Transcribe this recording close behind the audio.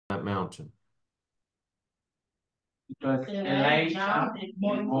that mountain? Because Elijah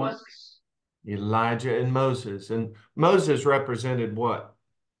and Moses. Elijah and Moses. And Moses represented what?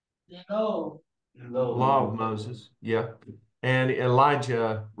 The law. Law of Moses. Yeah. And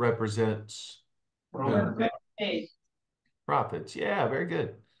Elijah represents whom? Prophets. Yeah, very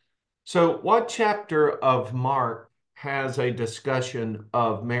good. So, what chapter of Mark has a discussion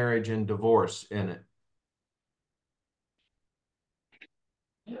of marriage and divorce in it?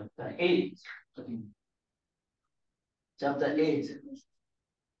 Chapter 8. Chapter 8.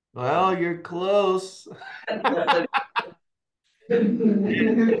 Well, you're close.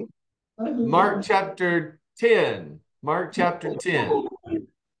 Mark chapter 10. Mark chapter 10.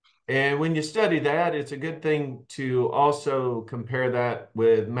 And when you study that, it's a good thing to also compare that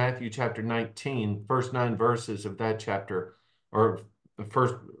with Matthew chapter 19, first 9 verses of that chapter, or the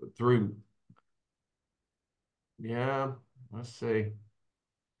first through, yeah, let's see.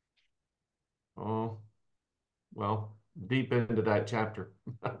 Oh, well, deep into that chapter.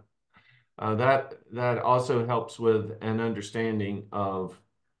 That also helps with an understanding of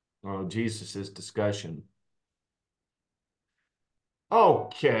Jesus's discussion.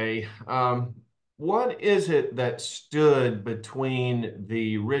 Okay, what is it that stood between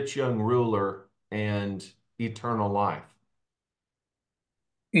the rich young ruler and eternal life?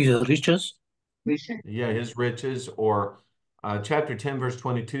 His riches. Yeah, his riches, or chapter 10, verse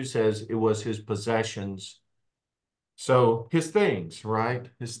 22 says it was his possessions. So his things, right?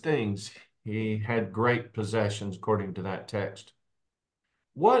 His things. He had great possessions according to that text.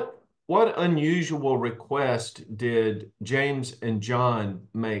 What unusual request did James and John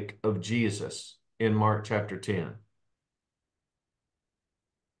make of Jesus in Mark chapter 10?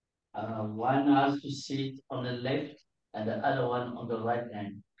 One has to sit on the left and the other one on the right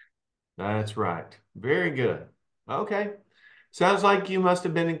hand. That's right. Very good. Okay. Sounds like you must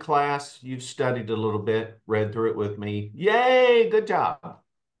have been in class. You've studied a little bit, read through it with me. Yay, good job.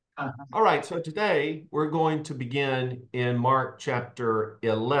 All right, so today we're going to begin in Mark chapter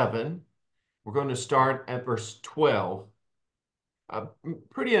 11. We're going to start at verse 12. A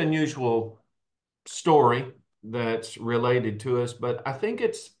pretty unusual story that's related to us, but I think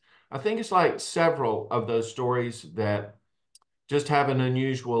it's like several of those stories that just have an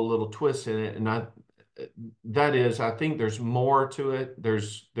unusual little twist in it. And I think there's more to it.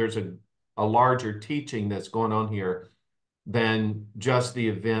 There's a larger teaching that's going on here than just the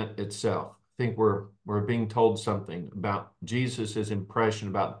event itself. I think we're being told something about Jesus's impression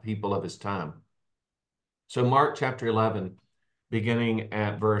about the people of his time. So Mark chapter 11, beginning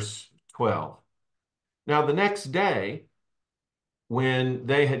at verse 12. Now the next day, when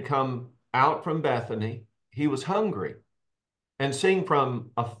they had come out from Bethany, he was hungry. And seeing from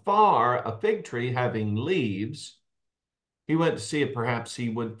afar a fig tree having leaves, he went to see if perhaps he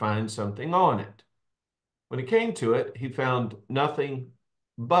would find something on it. When he came to it, he found nothing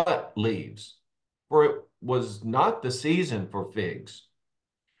but leaves, for it was not the season for figs.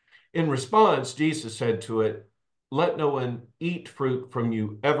 In response, Jesus said to it, "Let no one eat fruit from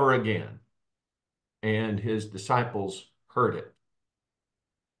you ever again." And his disciples heard it.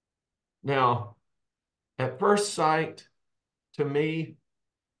 Now, at first sight, to me,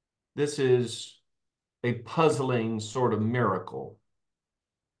 this is a puzzling sort of miracle.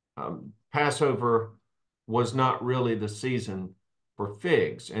 Passover was not really the season for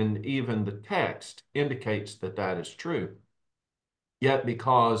figs, and even the text indicates that that is true. Yet,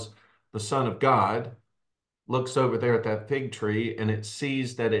 because the Son of God looks over there at that fig tree and it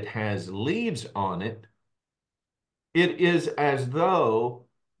sees that it has leaves on it, it is as though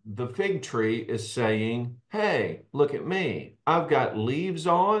the fig tree is saying, "Hey, look at me. I've got leaves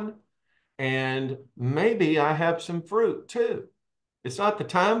on, and maybe I have some fruit too." It's not the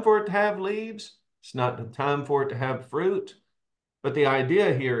time for it to have leaves. It's not the time for it to have fruit. But the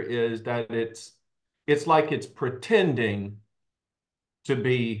idea here is that it's like it's pretending to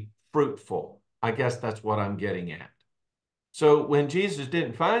be fruitful. I guess that's what I'm getting at. So when Jesus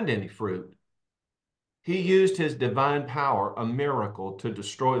didn't find any fruit, he used his divine power, a miracle, to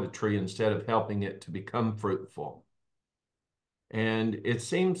destroy the tree instead of helping it to become fruitful. And it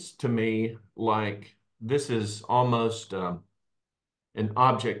seems to me like this is almost an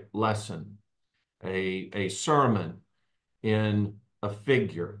object lesson, a sermon in a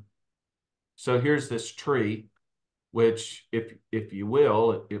figure. So here's this tree, which, if you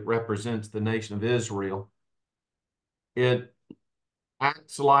will, it represents the nation of Israel. It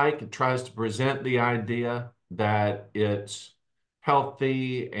acts like, it tries to present the idea that it's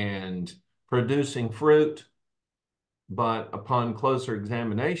healthy and producing fruit, but upon closer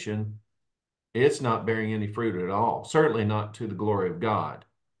examination, it's not bearing any fruit at all, certainly not to the glory of God.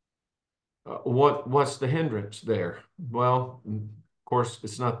 What's the hindrance there? Well, of course,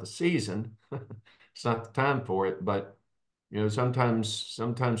 it's not the season. It's not the time for it, but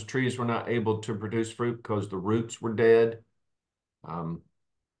sometimes trees were not able to produce fruit because the roots were dead, um,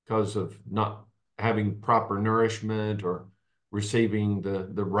 because of not having proper nourishment or receiving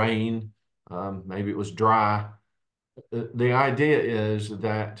the rain. Maybe it was dry. The idea is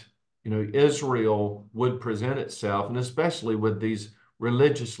that Israel would present itself, and especially with these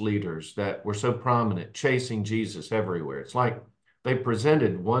religious leaders that were so prominent, chasing Jesus everywhere. It's like they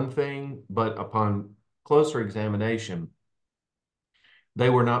presented one thing, but upon closer examination, they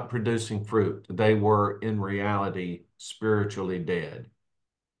were not producing fruit. They were in reality spiritually dead.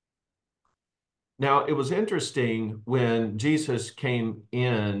 Now, it was interesting when Jesus came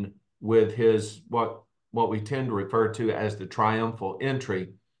in with his what we tend to refer to as the triumphal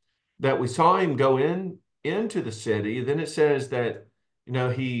entry, that we saw him go into the city. Then it says that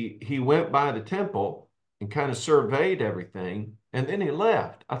he went by the temple and kind of surveyed everything, and then he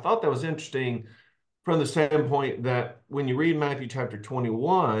left. I thought that was interesting from the standpoint that when you read Matthew chapter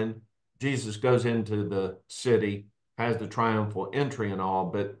 21, Jesus goes into the city, has the triumphal entry and all,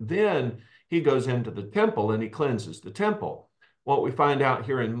 but then he goes into the temple and he cleanses the temple. What we find out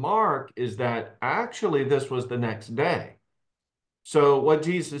here in Mark is that actually this was the next day. So what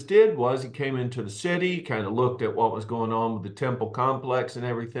Jesus did was he came into the city, kind of looked at what was going on with the temple complex and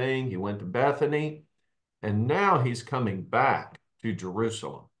everything. He went to Bethany, and now he's coming back to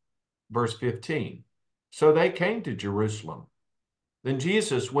Jerusalem. Verse 15. So they came to Jerusalem. Then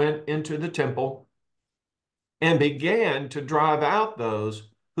Jesus went into the temple and began to drive out those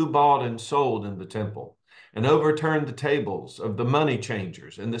who bought and sold in the temple, and overturned the tables of the money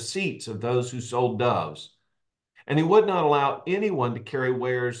changers and the seats of those who sold doves. And he would not allow anyone to carry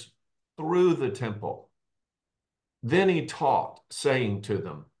wares through the temple. Then he taught, saying to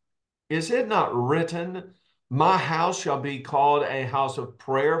them, Is it not written, My house shall be called a house of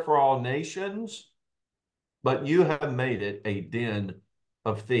prayer for all nations? But you have made it a den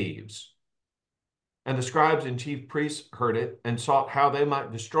of thieves. And the scribes and chief priests heard it and sought how they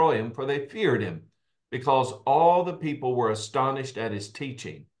might destroy him, for they feared him, because all the people were astonished at his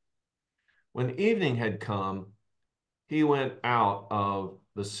teaching. When evening had come, he went out of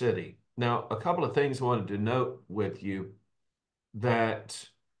the city. Now, a couple of things I wanted to note with you, that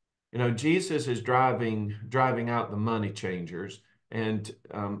Jesus is driving out the money changers, and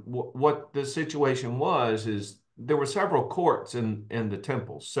what the situation was is there were several courts in the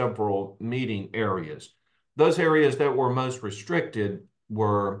temple, several meeting areas. Those areas that were most restricted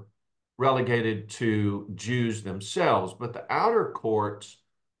were relegated to Jews themselves, but the outer courts,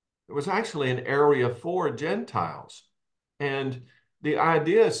 it was actually an area for Gentiles. And the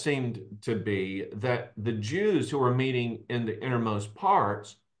idea seemed to be that the Jews who were meeting in the innermost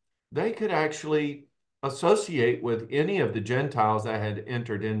parts, they could actually associate with any of the Gentiles that had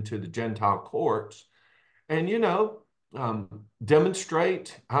entered into the Gentile courts and,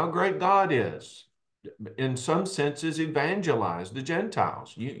 demonstrate how great God is. In some senses, evangelize the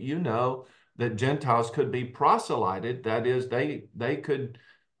Gentiles. You know that Gentiles could be proselyted. That is, they could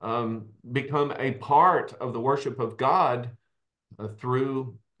become a part of the worship of God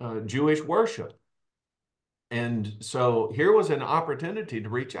through Jewish worship. And so here was an opportunity to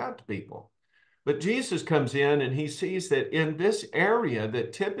reach out to people. But Jesus comes in and he sees that in this area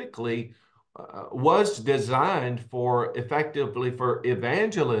that typically was designed for effectively for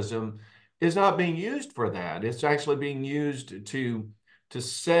evangelism is not being used for that. It's actually being used to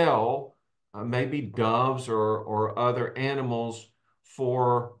sell maybe doves or other animals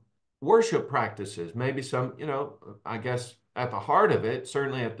for worship practices. Maybe some, I guess at the heart of it,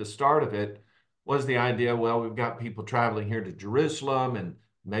 certainly at the start of it, was the idea, well, we've got people traveling here to Jerusalem and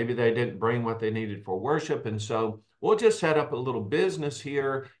maybe they didn't bring what they needed for worship. And so we'll just set up a little business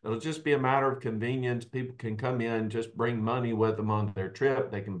here. It'll just be a matter of convenience. People can come in, just bring money with them on their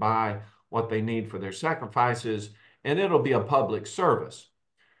trip. They can buy what they need for their sacrifices, and it'll be a public service.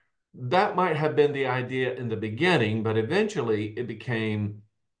 That might have been the idea in the beginning, but eventually it became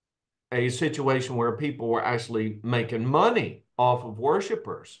a situation where people were actually making money off of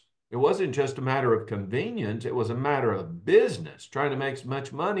worshipers. It wasn't just a matter of convenience, it was a matter of business, trying to make as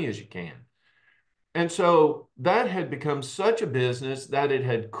much money as you can. And so that had become such a business that it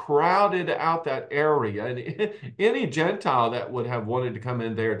had crowded out that area. And any Gentile that would have wanted to come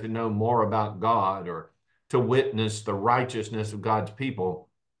in there to know more about God or to witness the righteousness of God's people,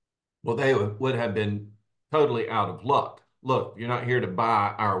 well, they would have been totally out of luck. Look, you're not here to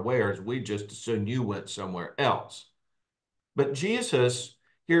buy our wares. We just assume you went somewhere else. But Jesus,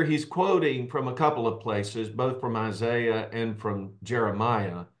 here he's quoting from a couple of places, both from Isaiah and from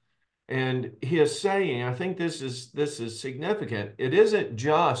Jeremiah. And he is saying, I think this is significant. It isn't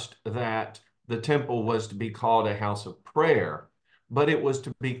just that the temple was to be called a house of prayer, but it was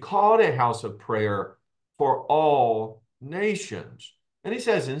to be called a house of prayer for all nations. And he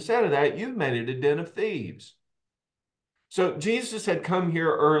says, instead of that, you've made it a den of thieves. So Jesus had come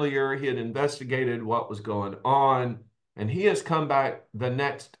here earlier, he had investigated what was going on, and he has come back the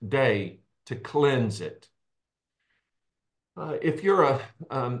next day to cleanse it. If you're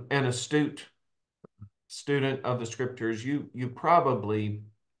an astute student of the scriptures, you probably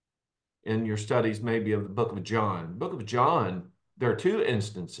in your studies maybe of the book of John. Book of John, there are two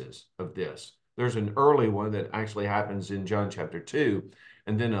instances of this. There's an early one that actually happens in John chapter 2,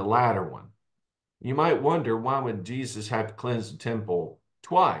 and then a latter one. You might wonder, why would Jesus have to cleanse the temple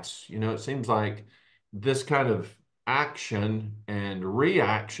twice? You know, it seems like this kind of action and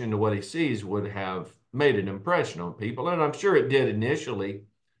reaction to what he sees would have made an impression on people, and I'm sure it did initially.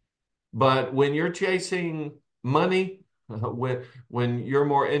 But when you're chasing money, when you're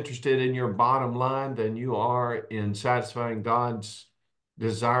more interested in your bottom line than you are in satisfying God's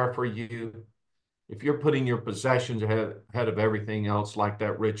desire for you, if you're putting your possessions ahead of everything else like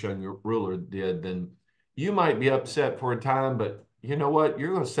that rich young ruler did, then you might be upset for a time, but you know what?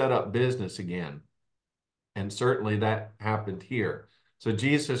 You're going to set up business again. And certainly that happened here. So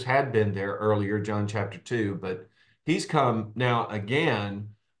Jesus had been there earlier, John chapter 2, but he's come now again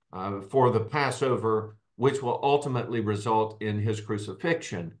for the Passover, which will ultimately result in his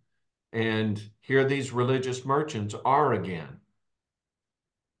crucifixion. And here these religious merchants are again.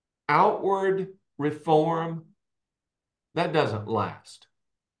 Outward reform, that doesn't last.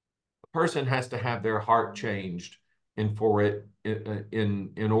 A person has to have their heart changed in order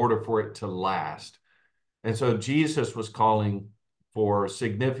for it to last. And so Jesus was calling for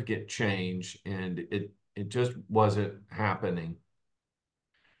significant change, and it just wasn't happening.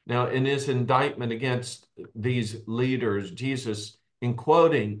 Now, in his indictment against these leaders, Jesus, in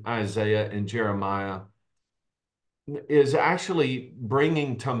quoting Isaiah and Jeremiah, is actually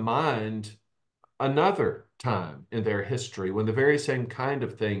bringing to mind another time in their history when the very same kind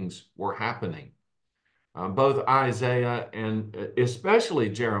of things were happening. Both Isaiah and especially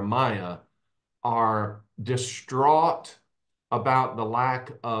Jeremiah are distraught about the lack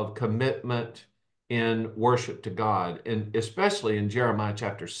of commitment in worship to God, and especially in Jeremiah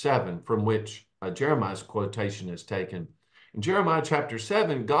chapter 7, from which Jeremiah's quotation is taken. In Jeremiah chapter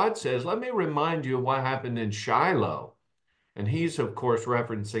 7, God says, let me remind you of what happened in Shiloh. And he's, of course,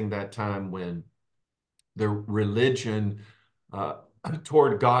 referencing that time when the religion uh,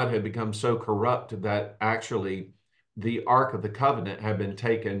 toward God had become so corrupt that actually the Ark of the Covenant had been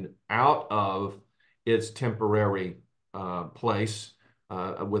taken out of its temporary place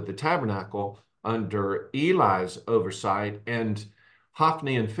with the tabernacle under Eli's oversight. And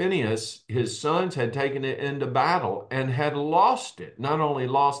Hophni and Phinehas, his sons, had taken it into battle and had lost it. Not only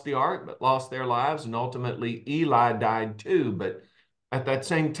lost the ark, but lost their lives. And ultimately, Eli died too. But at that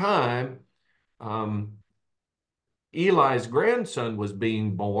same time, um, Eli's grandson was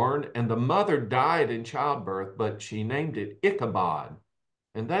being born, and the mother died in childbirth, but she named it Ichabod.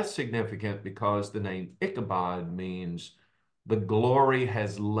 And that's significant because the name Ichabod means the glory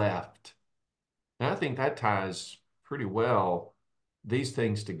has left. And I think that ties pretty well these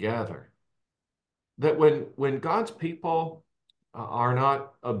things together. That when God's people are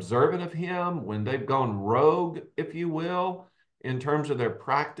not observant of him, when they've gone rogue, if you will, in terms of their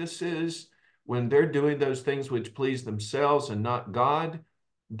practices, when they're doing those things which please themselves and not God,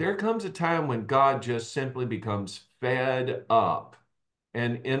 there comes a time when God just simply becomes fed up.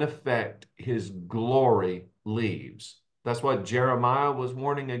 And in effect, his glory leaves. That's what Jeremiah was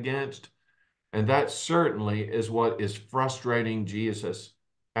warning against. And that certainly is what is frustrating Jesus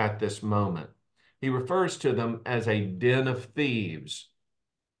at this moment. He refers to them as a den of thieves.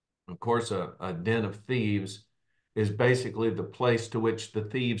 Of course, a den of thieves is basically the place to which the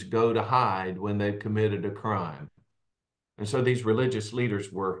thieves go to hide when they've committed a crime. And so these religious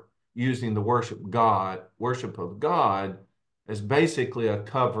leaders were using the worship of God as basically a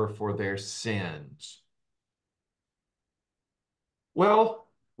cover for their sins. Well,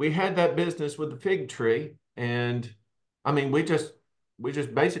 we had that business with the fig tree, and I mean, we just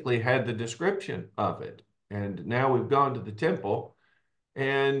basically had the description of it. And now we've gone to the temple,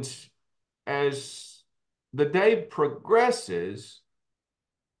 and as the day progresses,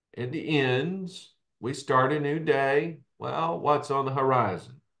 it ends, we start a new day. Well, what's on the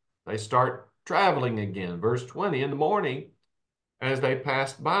horizon? They start traveling again. Verse 20, in the morning, as they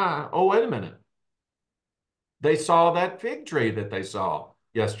passed by, oh, wait a minute. They saw that fig tree that they saw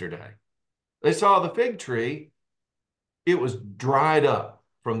yesterday. They saw the fig tree. It was dried up.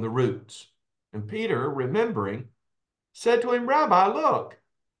 from the roots. And Peter, remembering, said to him, Rabbi, look,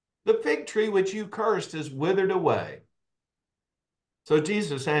 the fig tree which you cursed is withered away. So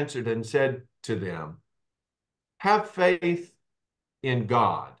Jesus answered and said to them, have faith in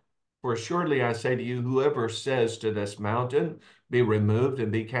God. For assuredly I say to you, whoever says to this mountain, be removed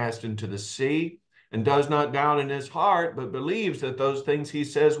and be cast into the sea, and does not doubt in his heart, but believes that those things he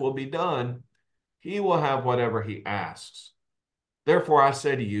says will be done, he will have whatever he asks. Therefore I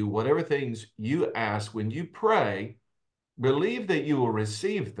say to you, whatever things you ask when you pray, believe that you will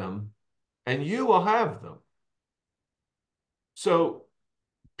receive them, and you will have them. So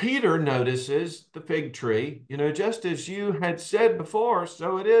Peter notices the fig tree, just as you had said before,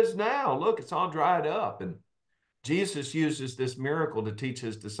 so it is now. Look, it's all dried up. And Jesus uses this miracle to teach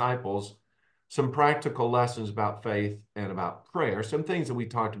his disciples some practical lessons about faith and about prayer, some things that we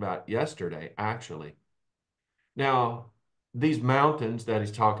talked about yesterday, actually. Now, these mountains that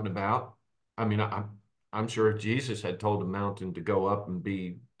he's talking about, I mean, I'm sure if Jesus had told a mountain to go up and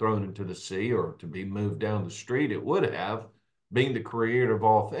be thrown into the sea or to be moved down the street, it would have, being the creator of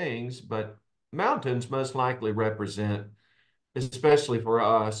all things. But mountains most likely represent, especially for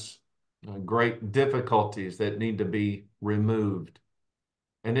us, great difficulties that need to be removed.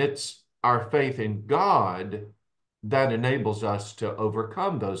 And it's our faith in God that enables us to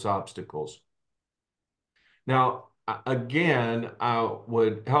overcome those obstacles. Now, again, I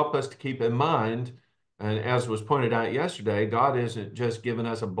would help us to keep in mind, and as was pointed out yesterday, God isn't just giving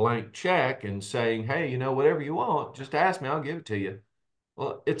us a blank check and saying, hey, whatever you want, just ask me, I'll give it to you.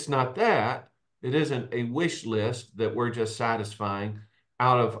 Well, it's not that. It isn't a wish list that we're just satisfying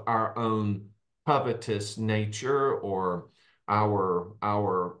out of our own covetous nature or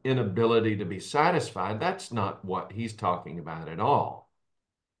our inability to be satisfied. That's not what he's talking about at all.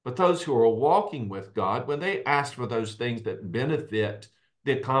 But those who are walking with God, when they ask for those things that benefit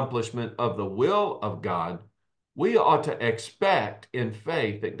the accomplishment of the will of God, we ought to expect in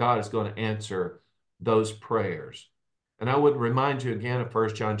faith that God is going to answer those prayers. And I would remind you again of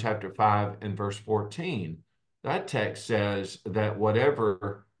 1 John chapter 5 and verse 14. That text says that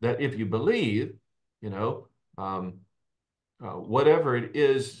that if you believe, you know, um, whatever it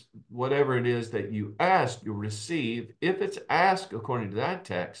is that you ask, you receive. If it's asked according to that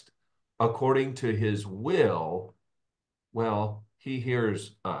text, according to his will, well, he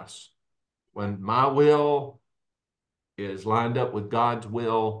hears us. When my will is lined up with God's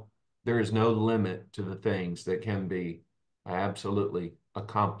will, there is no limit to the things that can be absolutely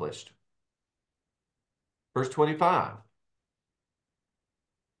accomplished. Verse 25.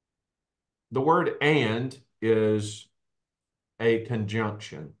 The word and is a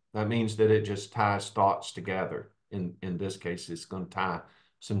conjunction. That means that it just ties thoughts together. In this case, it's going to tie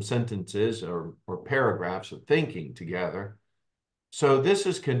some sentences or paragraphs of thinking together. So this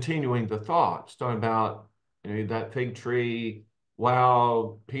is continuing the thoughts, talking about that fig tree.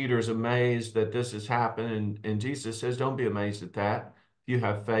 Wow, Peter's amazed that this has happened. And Jesus says, don't be amazed at that. If you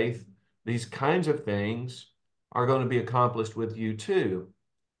have faith, these kinds of things are going to be accomplished with you too.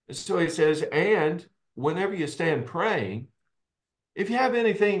 So he says, and whenever you stand praying, if you have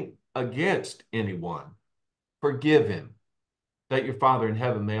anything against anyone, forgive him, that your Father in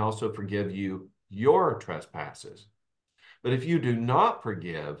heaven may also forgive you your trespasses. But if you do not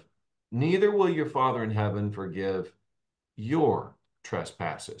forgive, neither will your Father in heaven forgive your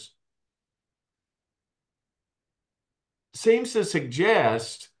trespasses. Seems to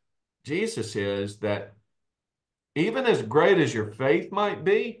suggest, Jesus is, that even as great as your faith might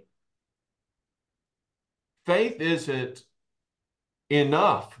be, faith isn't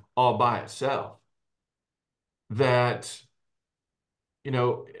enough all by itself. That,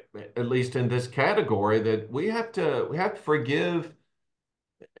 at least in this category, that we have to forgive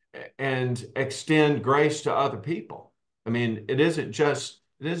and extend grace to other people. I mean, it isn't just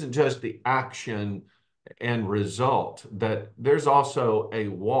the action and result, that there's also a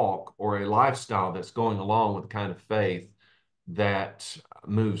walk or a lifestyle that's going along with the kind of faith that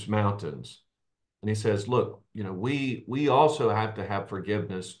moves mountains. And he says, look, we also have to have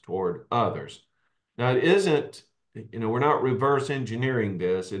forgiveness toward others. Now, it isn't, we're not reverse engineering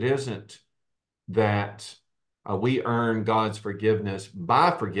this. It isn't that we earn God's forgiveness by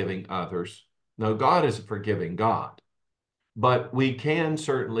forgiving others. No, God is a forgiving God. But we can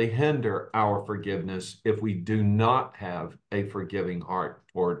certainly hinder our forgiveness if we do not have a forgiving heart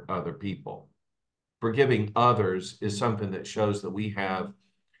toward other people. Forgiving others is something that shows that we have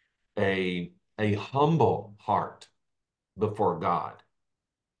a humble heart before God,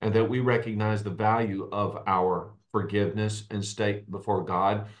 and that we recognize the value of our forgiveness and state before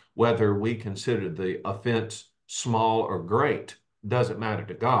God, whether we consider the offense small or great. doesn't matter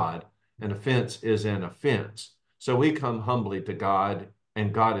to God. An offense is an offense. So we come humbly to God,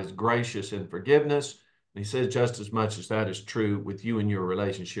 and God is gracious in forgiveness. And he says, just as much as that is true with you and your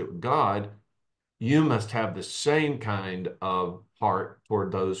relationship with God, you must have the same kind of heart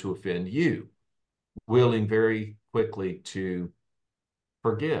toward those who offend you, willing very quickly to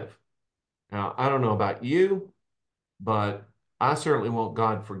forgive. Now, I don't know about you, but I certainly want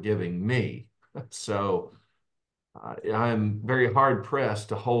God forgiving me. So I'm very hard pressed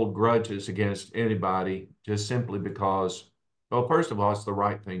to hold grudges against anybody just simply because, well, first of all, it's the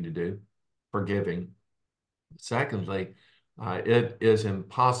right thing to do, forgiving. Secondly, it is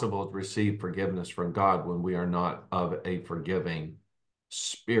impossible to receive forgiveness from God when we are not of a forgiving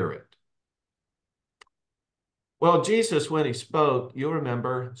spirit. Well, Jesus, when he spoke, you'll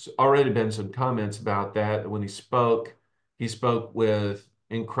remember, there's already been some comments about that. When he spoke with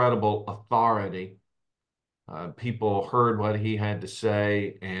incredible authority. People heard what he had to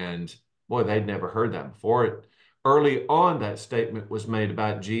say, and boy, they'd never heard that before. Early on, that statement was made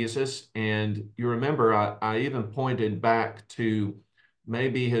about Jesus, and you remember I even pointed back to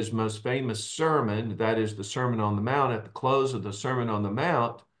maybe his most famous sermon, that is the Sermon on the Mount. At the close of the Sermon on the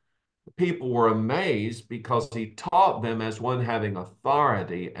Mount, people were amazed because he taught them as one having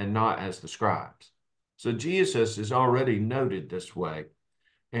authority and not as the scribes. So Jesus is already noted this way.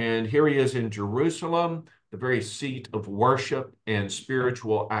 And here he is in Jerusalem, the very seat of worship and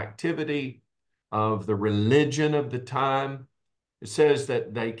spiritual activity of the religion of the time. It says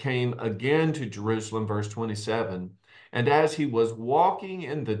that they came again to Jerusalem, verse 27. And as he was walking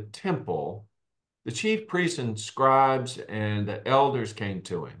in the temple, the chief priests and scribes and the elders came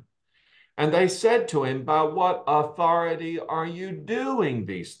to him. And they said to him, by what authority are you doing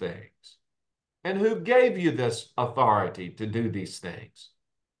these things? And who gave you this authority to do these things?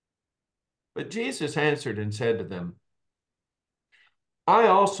 But Jesus answered and said to them, I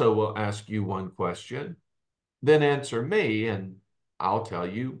also will ask you one question, then answer me, and I'll tell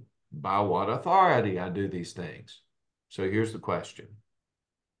you by what authority I do these things. So here's the question.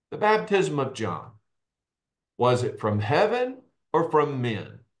 The baptism of John, was it from heaven or from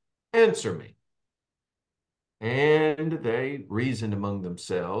men? Answer me. And they reasoned among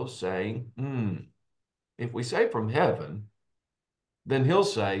themselves, saying, if we say from heaven, then he'll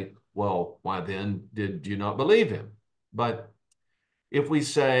say, well, why then did you not believe him? But if we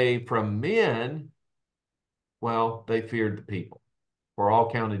say from men, well, they feared the people, for all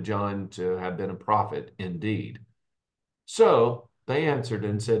counted John to have been a prophet indeed. So they answered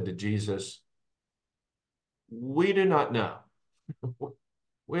and said to Jesus, we do not know.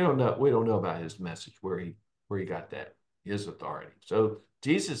 We don't know. We don't know about his message, where he got that, his authority. So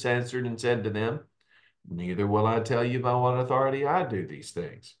Jesus answered and said to them, neither will I tell you by what authority I do these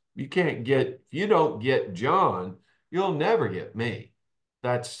things. If you don't get John, you'll never get me.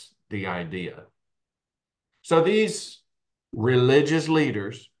 That's the idea. So these religious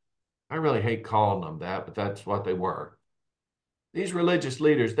leaders, I really hate calling them that, but that's what they were. These religious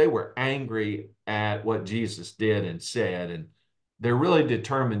leaders, they were angry at what Jesus did and said, and they're really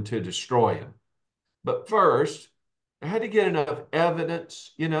determined to destroy him. But first, they had to get enough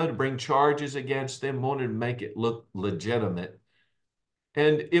evidence, to bring charges against them, wanted to make it look legitimate.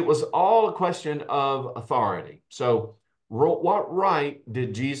 And it was all a question of authority. So, what right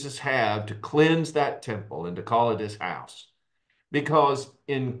did Jesus have to cleanse that temple and to call it his house? Because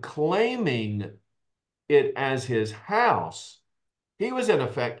in claiming it as his house, he was in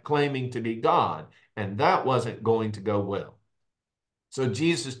effect claiming to be God, and that wasn't going to go well. So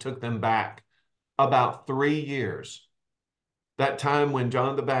Jesus took them back about 3 years, that time when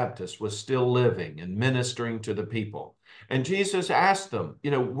John the Baptist was still living and ministering to the people. And Jesus asked them,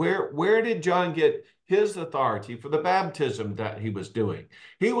 where did John get his authority for the baptism that he was doing?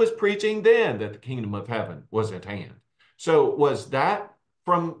 He was preaching then that the kingdom of heaven was at hand. So was that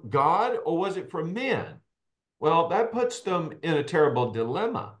from God or was it from men? Well, that puts them in a terrible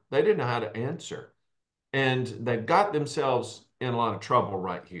dilemma. They didn't know how to answer. And they got themselves in a lot of trouble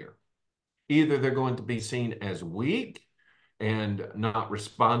right here. Either they're going to be seen as weak and not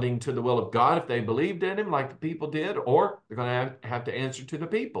responding to the will of God if they believed in him like the people did, or they're going to have to answer to the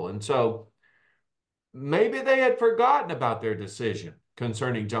people. And so maybe they had forgotten about their decision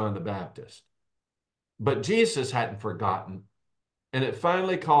concerning John the Baptist. But Jesus hadn't forgotten, and it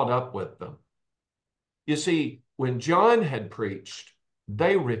finally caught up with them. You see, when John had preached,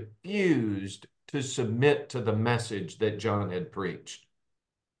 they refused to submit to the message that John had preached.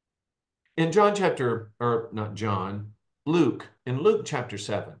 In Luke chapter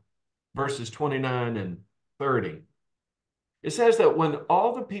 7, verses 29 and 30, it says that when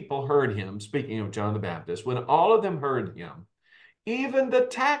all the people heard him, speaking of John the Baptist, when all of them heard him, Even the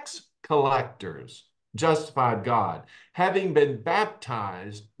tax collectors justified God, having been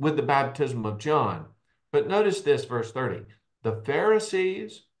baptized with the baptism of John. But notice this, verse 30. The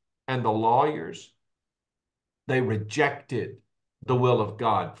Pharisees and the lawyers, they rejected the will of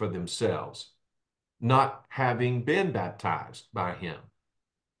God for themselves, not having been baptized by him.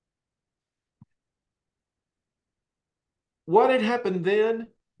 What had happened then,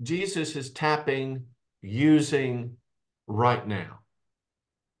 Jesus is tapping, using right now.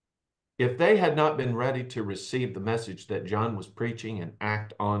 If they had not been ready to receive the message that John was preaching and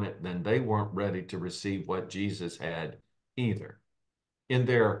act on it, then they weren't ready to receive what Jesus had either. In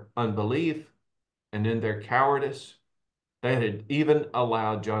their unbelief and in their cowardice, they had even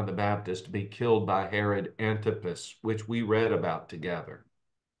allowed John the Baptist to be killed by Herod Antipas, which we read about together.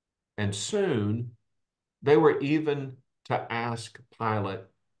 And soon they were even to ask Pilate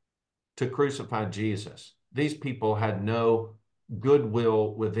to crucify Jesus. These people had no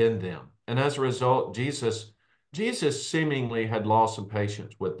goodwill within them. And as a result, Jesus seemingly had lost some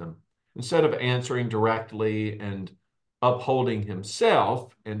patience with them. Instead of answering directly and upholding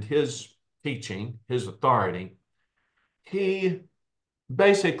himself and his teaching, his authority, he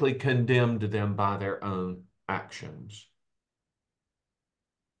basically condemned them by their own actions.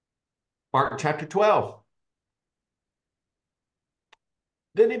 Mark chapter 12.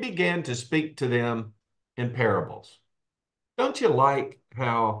 Then he began to speak to them in parables. Don't you like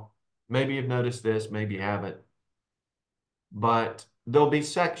how maybe you've noticed this, maybe you haven't, but there'll be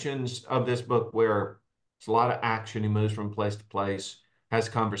sections of this book where it's a lot of action. He moves from place to place, has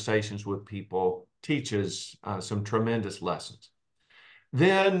conversations with people, teaches some tremendous lessons.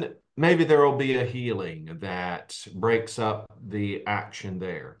 Then maybe there will be a healing that breaks up the action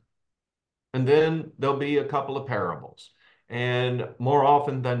there. And then there'll be a couple of parables. And more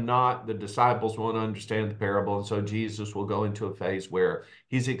often than not, the disciples won't understand the parable. And so Jesus will go into a phase where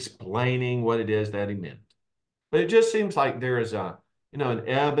he's explaining what it is that he meant. But it just seems like there is an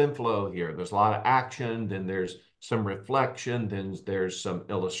ebb and flow here. There's a lot of action, then there's some reflection, then there's some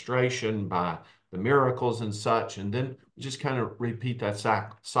illustration by the miracles and such. And then we just kind of repeat that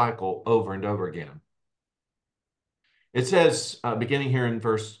cycle over and over again. It says, beginning here in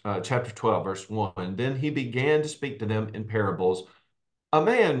chapter 12, verse 1, then he began to speak to them in parables. A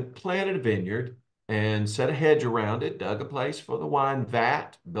man planted a vineyard and set a hedge around it, dug a place for the wine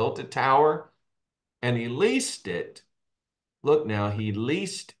vat, built a tower, and he leased it. Look now, he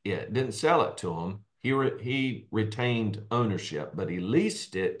leased it, didn't sell it to him. He retained ownership, but he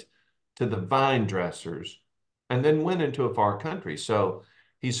leased it to the vine dressers and then went into a far country. So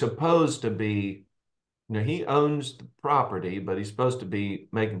he's supposed to be he owns the property, but he's supposed to be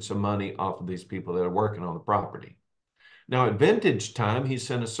making some money off of these people that are working on the property. Now, at vintage time, he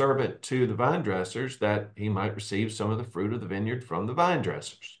sent a servant to the vine dressers that he might receive some of the fruit of the vineyard from the vine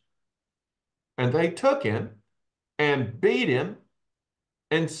dressers. And they took him and beat him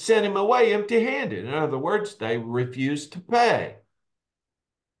and sent him away empty-handed. In other words, they refused to pay.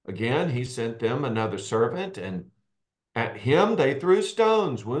 Again, he sent them another servant, and at him they threw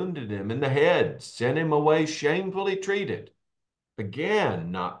stones, wounded him in the head, sent him away shamefully treated. Again,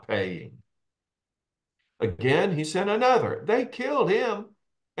 not paying. Again, he sent another. They killed him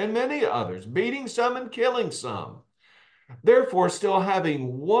and many others, beating some and killing some. Therefore, still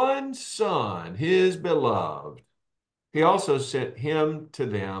having one son, his beloved, he also sent him to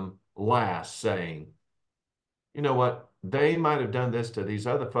them last, saying, you know what? They might have done this to these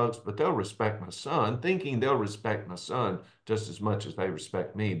other folks, but they'll respect my son, thinking they'll respect my son just as much as they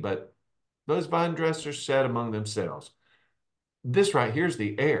respect me. But those vine dressers said among themselves, this right here's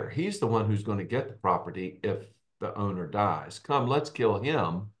the heir. He's the one who's going to get the property if the owner dies. Come, let's kill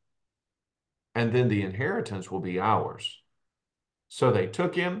him, and then the inheritance will be ours. So they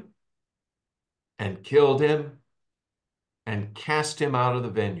took him and killed him and cast him out of the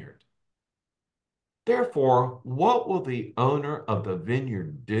vineyard. Therefore, what will the owner of the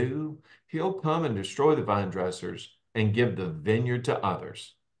vineyard do? He'll come and destroy the vine dressers and give the vineyard to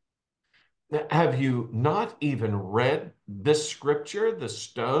others. Have you not even read this scripture? The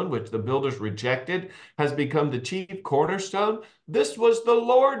stone which the builders rejected has become the chief cornerstone. This was the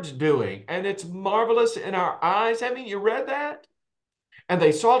Lord's doing, and it's marvelous in our eyes. Haven't you read that? And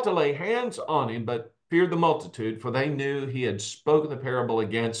they sought to lay hands on him, but feared the multitude, for they knew he had spoken the parable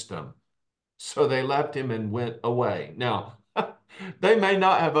against them. So they left him and went away. Now, they may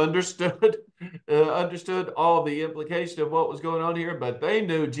not have understood all the implication of what was going on here, but they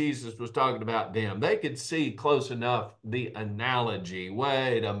knew Jesus was talking about them. They could see close enough the analogy.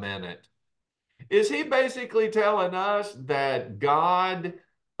 Wait a minute. Is he basically telling us that God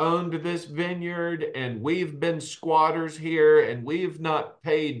owned this vineyard and we've been squatters here and we've not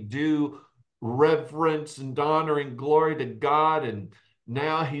paid due reverence and honor and glory to God. And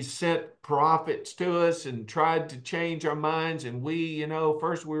now he sent prophets to us and tried to change our minds. And we,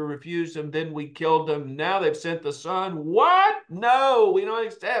 first we refused them, then we killed them. Now they've sent the son. What? No, we don't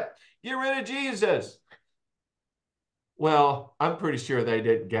accept. Get rid of Jesus. Well, I'm pretty sure they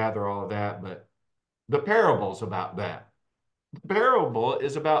didn't gather all of that, but the parable's about that. The parable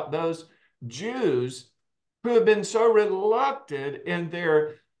is about those Jews who have been so reluctant in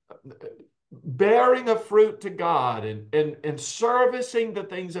their bearing of fruit to God and servicing the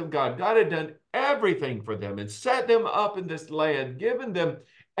things of God. God had done everything for them and set them up in this land, given them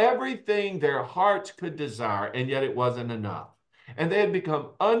everything their hearts could desire, and yet it wasn't enough. And they had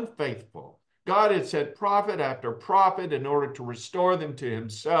become unfaithful. God had sent prophet after prophet in order to restore them to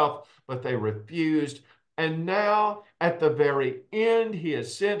himself, but they refused. And now, at the very end, he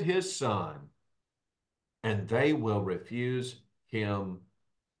has sent his son, and they will refuse him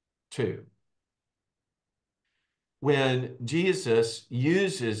too. When Jesus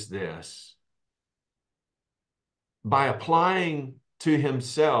uses this by applying to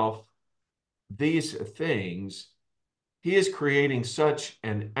himself these things, he is creating such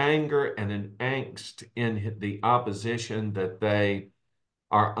an anger and an angst in the opposition that they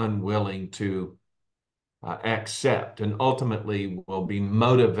are unwilling to accept, and ultimately will be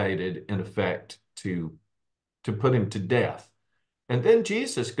motivated, in effect, to put him to death. And then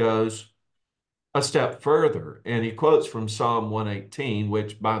Jesus goes a step further, and he quotes from Psalm 118,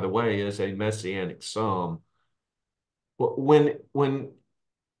 which, by the way, is a messianic psalm. When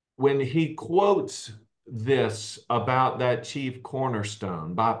he quotes this about that chief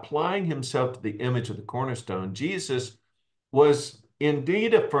cornerstone, by applying himself to the image of the cornerstone, Jesus was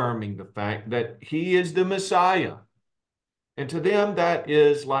indeed affirming the fact that he is the Messiah. And to them, that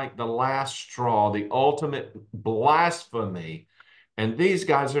is like the last straw, the ultimate blasphemy. And these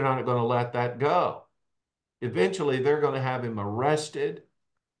guys are not going to let that go. Eventually, they're going to have him arrested,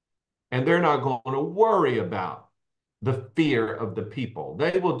 and they're not going to worry about the fear of the people.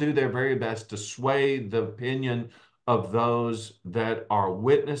 They will do their very best to sway the opinion of those that are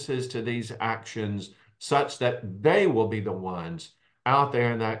witnesses to these actions, such that they will be the ones out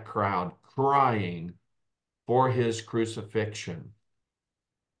there in that crowd crying for his crucifixion.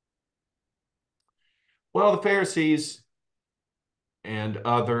 Well, the Pharisees and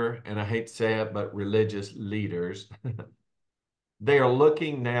other, and I hate to say it, but religious leaders, they are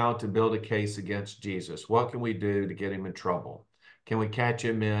looking now to build a case against Jesus. What can we do to get him in trouble? Can we catch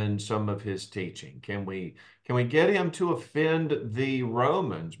him in some of his teaching? Can we get him to offend the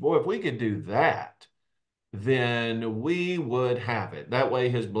Romans? Boy, if we could do that, then we would have it. That way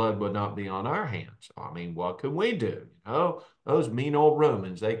his blood would not be on our hands. I mean, what can we do? Those mean old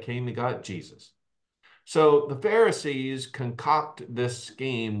Romans, they came and got Jesus. So the Pharisees concoct this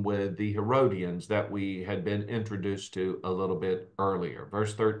scheme with the Herodians that we had been introduced to a little bit earlier.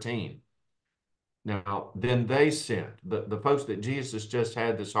 Verse 13. Now, then they sent, the folks that Jesus just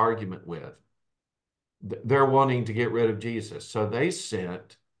had this argument with, they're wanting to get rid of Jesus. So they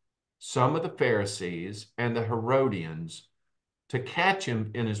sent some of the Pharisees and the Herodians to catch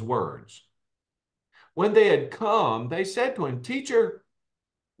him in his words. When they had come, they said to him, Teacher,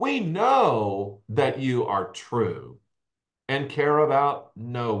 we know that you are true and care about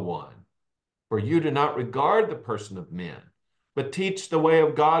no one, for you do not regard the person of men, but teach the way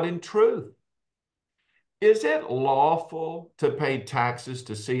of God in truth. Is it lawful to pay taxes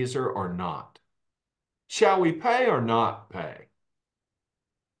to Caesar or not? Shall we pay or not pay?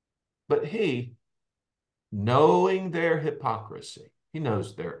 But he, knowing their hypocrisy, he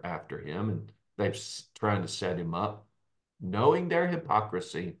knows they're after him and they're trying to set him up. Knowing their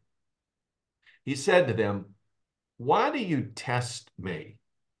hypocrisy, he said to them, Why do you test me?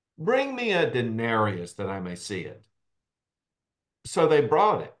 Bring me a denarius that I may see it. So they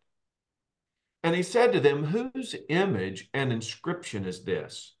brought it. And he said to them, Whose image and inscription is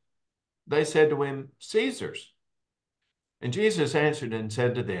this? They said to him, Caesar's. And Jesus answered and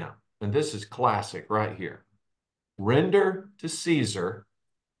said to them, and this is classic right here, render to Caesar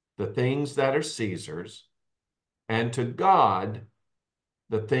the things that are Caesar's, and to God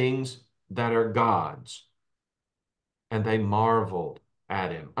the things that are God's. And they marveled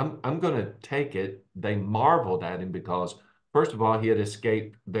at him. I'm going to take it, they marveled at him because, first of all, he had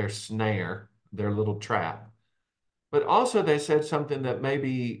escaped their snare, their little trap. But also they said something that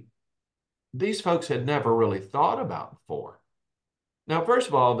maybe these folks had never really thought about before. Now, first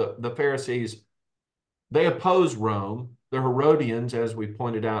of all, the Pharisees, they opposed Rome. The Herodians, as we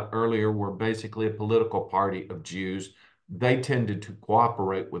pointed out earlier, were basically a political party of Jews. they tended to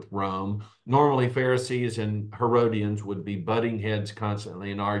cooperate with Rome. Normally, Pharisees and Herodians would be butting heads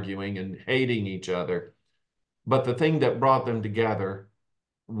constantly and arguing and hating each other. But the thing that brought them together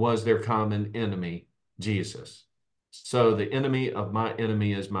was their common enemy, Jesus. So the enemy of my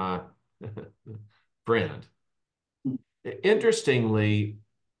enemy is my friend. Interestingly,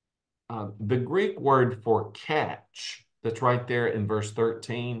 the Greek word for catch that's right there in verse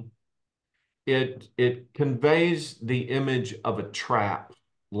 13, it conveys the image of a trap,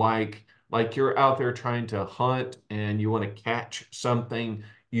 like you're out there trying to hunt and you want to catch something,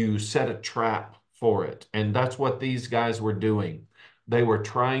 you set a trap for it. And that's what these guys were doing. They were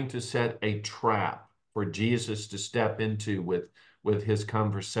trying to set a trap for Jesus to step into with his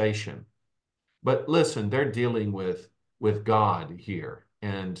conversation. But listen, they're dealing with God here,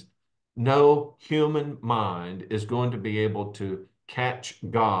 and no human mind is going to be able to catch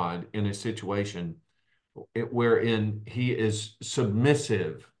God in a situation wherein he is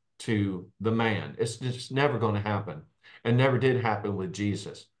submissive to the man. It's just never going to happen, and never did happen with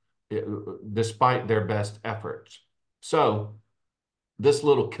Jesus, despite their best efforts. So this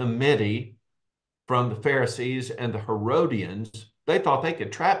little committee from the Pharisees and the Herodians, they thought they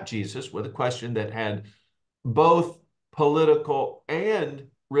could trap Jesus with a question that had both political and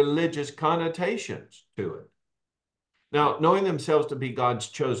religious connotations to it. Now, knowing themselves to be God's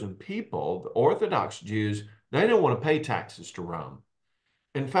chosen people, the Orthodox Jews, they didn't want to pay taxes to Rome.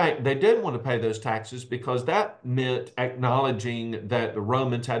 In fact, they didn't want to pay those taxes because that meant acknowledging that the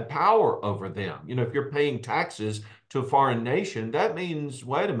Romans had power over them. You know, if you're paying taxes to a foreign nation, that means,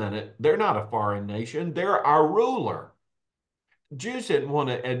 wait a minute, they're not a foreign nation, they're our ruler. Jews didn't want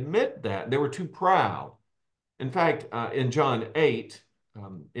to admit that. They were too proud. In fact, in John 8,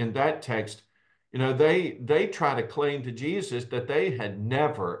 in that text, you know, they try to claim to Jesus that they had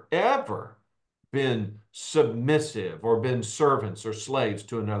never, ever been submissive or been servants or slaves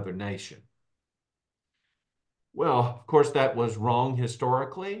to another nation. Well, of course, that was wrong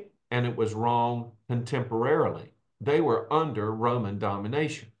historically, and it was wrong contemporarily. They were under Roman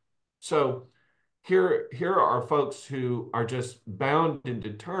domination. So here are folks who are just bound and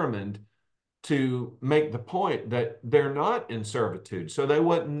determined to make the point that they're not in servitude, so they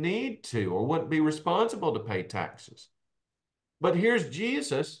wouldn't need to or wouldn't be responsible to pay taxes. But here's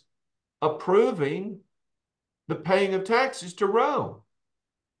Jesus approving the paying of taxes to Rome.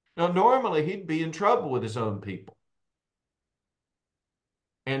 Now, normally he'd be in trouble with his own people,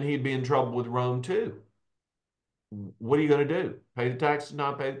 and he'd be in trouble with Rome too. What are you going to do? Pay the taxes,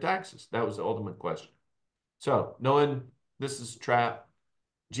 not pay the taxes? That was the ultimate question. So, knowing this is a trap,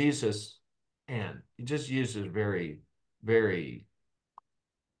 Jesus, and he just uses very, very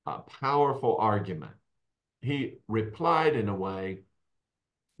powerful argument. He replied in a way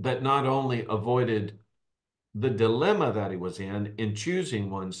that not only avoided the dilemma that he was in choosing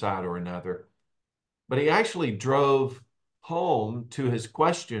one side or another, but he actually drove home to his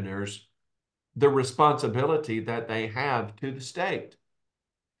questioners the responsibility that they have to the state.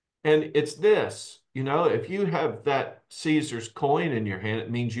 And it's this, you know, if you have that Caesar's coin in your hand, it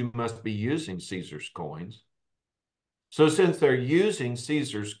means you must be using Caesar's coins. So since they're using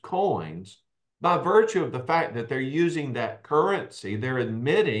Caesar's coins, by virtue of the fact that they're using that currency, they're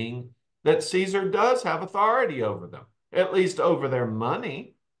admitting that Caesar does have authority over them, at least over their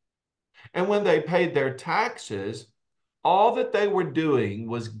money. And when they paid their taxes, all that they were doing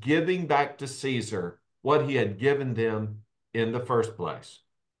was giving back to Caesar what he had given them in the first place.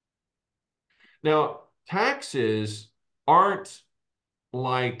 Now, taxes aren't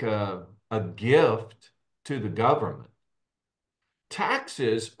like a gift to the government.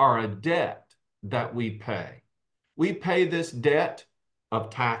 Taxes are a debt that we pay. We pay this debt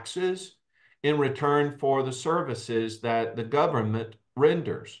of taxes in return for the services that the government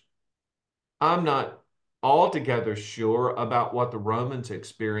renders. I'm not altogether sure about what the Romans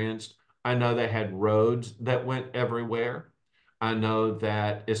experienced. I know they had roads that went everywhere. I know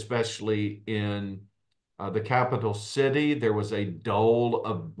that especially in the capital city, there was a dole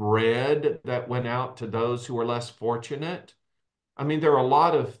of bread that went out to those who were less fortunate. I mean, there are a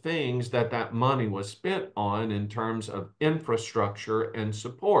lot of things that money was spent on in terms of infrastructure and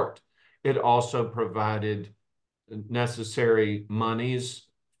support. It also provided necessary monies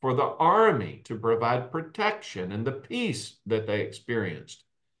for the army to provide protection and the peace that they experienced.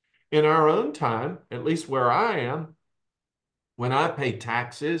 In our own time, at least where I am, when I pay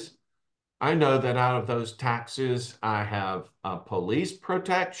taxes, I know that out of those taxes, I have a police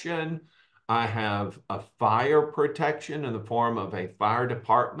protection. I have a fire protection in the form of a fire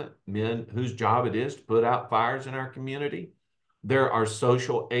department, men whose job it is to put out fires in our community. There are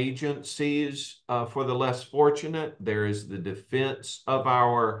social agencies for the less fortunate. There is the defense of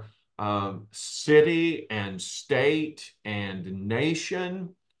our city and state and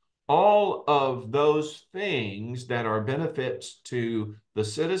nation. All of those things that are benefits to the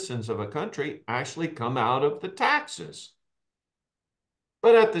citizens of a country actually come out of the taxes.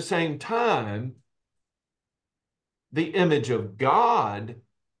 But at the same time, the image of God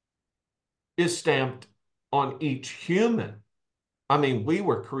is stamped on each human. I mean, we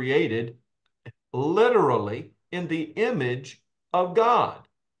were created literally in the image of God.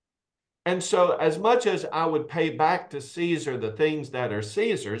 And so, as much as I would pay back to Caesar the things that are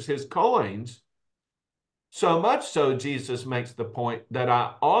Caesar's, his coins, so much so Jesus makes the point that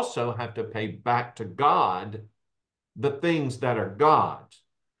I also have to pay back to God the things that are God's.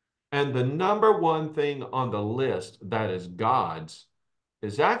 And the number one thing on the list that is God's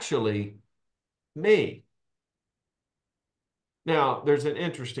is actually me. Now, there's an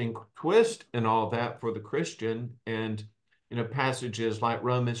interesting twist in all that for the Christian, and passages like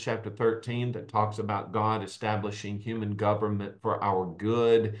Romans chapter 13 that talks about God establishing human government for our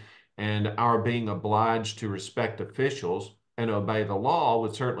good and our being obliged to respect officials and obey the law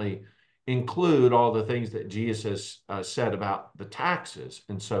would certainly include all the things that Jesus said about the taxes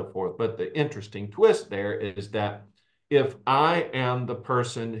and so forth. But the interesting twist there is that if I am the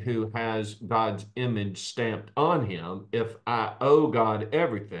person who has God's image stamped on him, if I owe God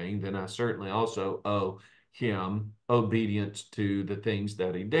everything, then I certainly also owe him obedience to the things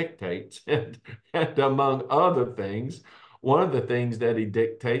that he dictates. And among other things, one of the things that he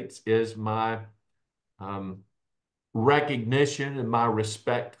dictates is my um, recognition and my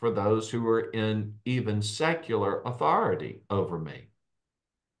respect for those who are in even secular authority over me.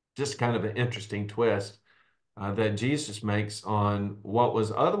 Just kind of an interesting twist that Jesus makes on what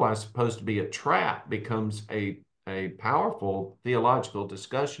was otherwise supposed to be a trap becomes a powerful theological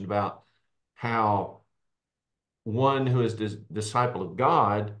discussion about how one who is a disciple of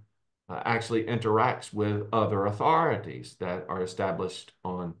God actually interacts with other authorities that are established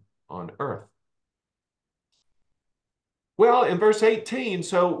on earth. Well, in verse 18,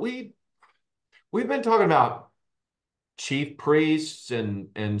 so we've been talking about chief priests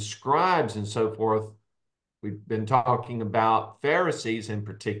and scribes and so forth. We've been talking about Pharisees in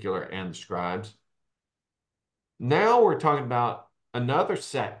particular and the scribes. Now we're talking about another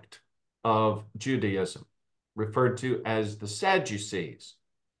sect of Judaism, referred to as the Sadducees.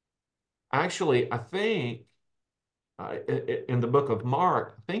 Actually, I think in the book of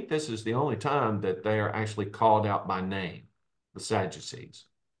Mark, I think this is the only time that they are actually called out by name, the Sadducees.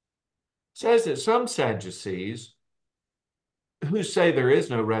 It says that some Sadducees who say there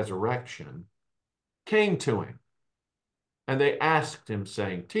is no resurrection came to him and they asked him,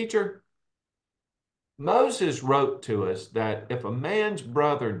 saying, Teacher, Moses wrote to us that if a man's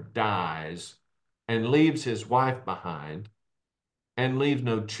brother dies and leaves his wife behind and leaves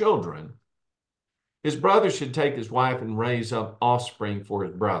no children, his brother should take his wife and raise up offspring for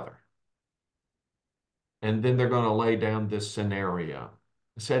his brother. And then they're going to lay down this scenario.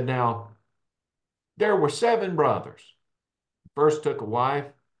 I said, now, there were 7 brothers. First took a wife,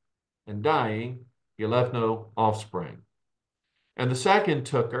 and dying, he left no offspring. And the second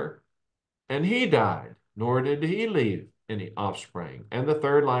took her, and he died, nor did he leave any offspring. And the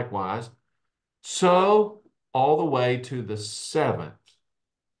third likewise. So all the way to the 7th.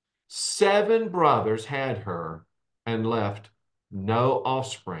 7 brothers had her and left no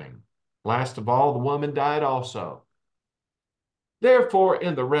offspring. Last of all, the woman died also. Therefore,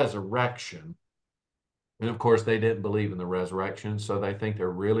 in the resurrection, and of course, they didn't believe in the resurrection, so they think they're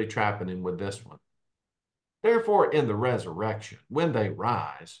really trapping him with this one. Therefore, in the resurrection, when they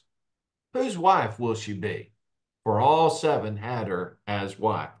rise, whose wife will she be? For all 7 had her as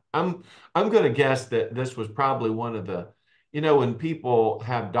wife. I'm going to guess that this was probably one of the, when people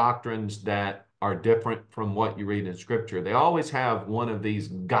have doctrines that are different from what you read in scripture, they always have one of these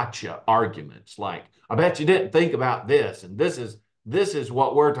gotcha arguments, like, I bet you didn't think about this, and this is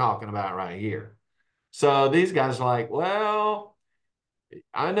what we're talking about right here. So these guys are like, well,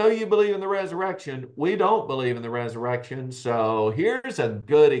 I know you believe in the resurrection. We don't believe in the resurrection. So here's a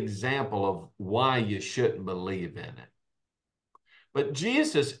good example of why you shouldn't believe in it. But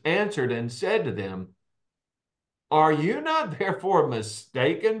Jesus answered and said to them, Are you not therefore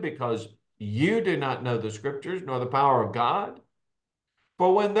mistaken because you do not know the scriptures nor the power of God?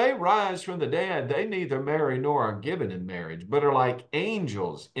 For when they rise from the dead, they neither marry nor are given in marriage, but are like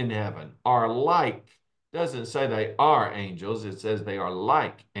angels in heaven, are like, doesn't say they are angels, it says they are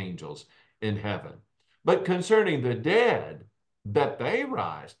like angels in heaven. But concerning the dead, that they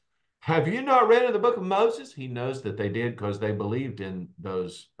rise, Have you not read in the book of Moses? He knows that they did because they believed in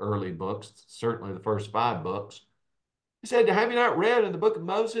those early books, certainly the first five books. He said, have you not read in the book of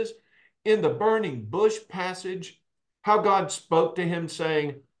Moses, in the burning bush passage, how God spoke to him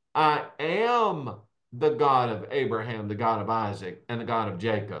saying, I am the God of Abraham, the God of Isaac, and the God of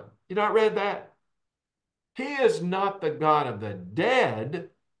Jacob. You not read that? He is not the God of the dead,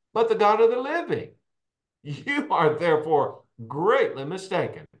 but the God of the living. You are therefore greatly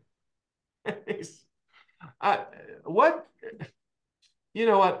mistaken. I, what You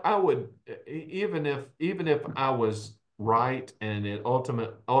know what? I would even if I was right and it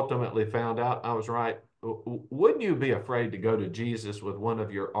ultimately found out I was right, wouldn't you be afraid to go to Jesus with one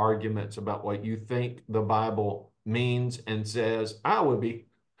of your arguments about what you think the Bible means and says? I would be,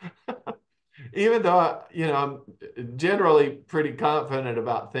 even though I'm generally pretty confident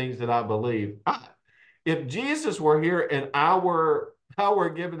about things that I believe. If Jesus were here and I were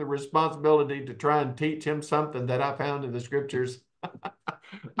given the responsibility to try and teach him something that I found in the scriptures,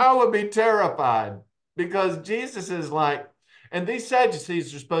 I would be terrified because Jesus is like, and these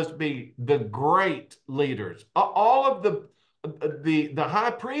Sadducees are supposed to be the great leaders. All of the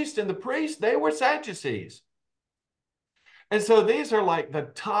high priest and the priest, they were Sadducees. And so these are like the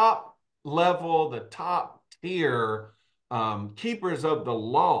top level, the top tier keepers of the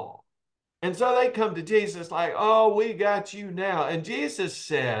law. And so they come to Jesus like, oh, we got you now. And Jesus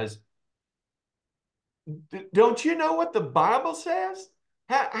says, don't you know what the Bible says?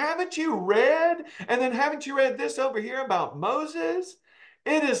 Haven't you read? And then haven't you read this over here about Moses?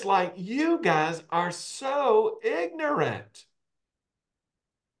 It is like you guys are so ignorant.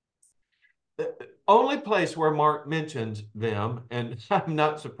 The only place where Mark mentions them, and I'm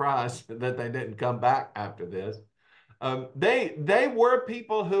not surprised that they didn't come back after this. They were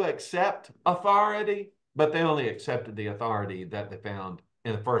people who accept authority, but they only accepted the authority that they found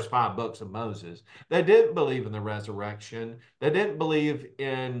in the first five books of Moses. They didn't believe in the resurrection. They didn't believe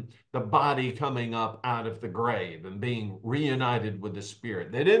in the body coming up out of the grave and being reunited with the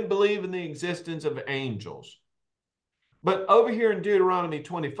spirit. They didn't believe in the existence of angels. But over here in Deuteronomy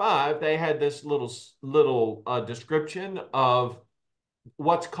 25, they had this little description of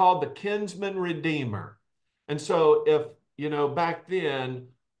what's called the kinsman redeemer. And so if, back then,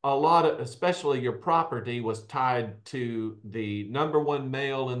 a lot of, especially your property was tied to the number one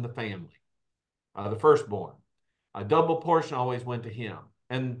male in the family, the firstborn. A double portion always went to him.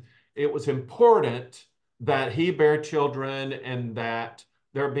 And it was important that he bear children and that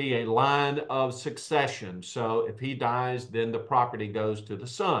there be a line of succession. So if he dies, then the property goes to the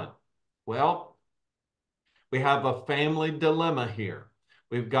son. Well, we have a family dilemma here.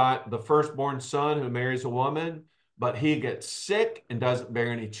 We've got the firstborn son who marries a woman, but he gets sick and doesn't bear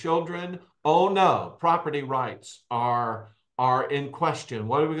any children. Oh no, property rights are in question.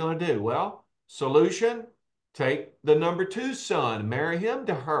 What are we going to do? Well, solution, take the number two son, marry him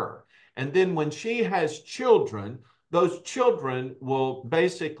to her. And then when she has children, those children will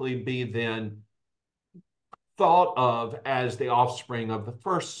basically be then thought of as the offspring of the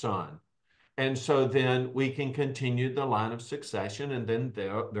first son. And so then we can continue the line of succession, and then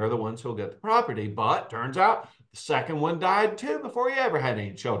they're the ones who'll get the property. But turns out the second one died too before he ever had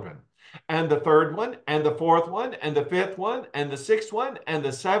any children. And the third one, and the fourth one, and the fifth one, and the sixth one, and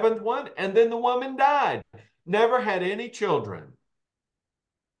the seventh one, and then the woman died. Never had any children.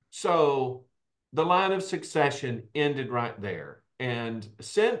 So the line of succession ended right there. And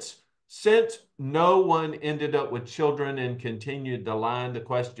since no one ended up with children and continued the line, the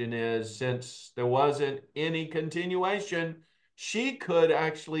question is, since there wasn't any continuation, she could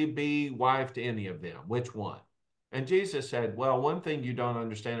actually be wife to any of them. Which one? And Jesus said, well, one thing you don't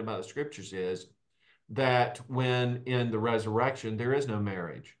understand about the scriptures is that when in the resurrection, there is no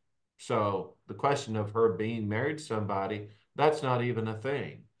marriage. So the question of her being married to somebody, that's not even a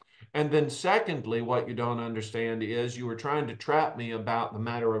thing. And then secondly, what you don't understand is you were trying to trap me about the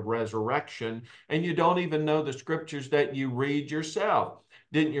matter of resurrection, and you don't even know the scriptures that you read yourself.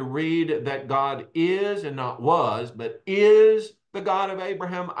 Didn't you read that God is, and not was, but is the God of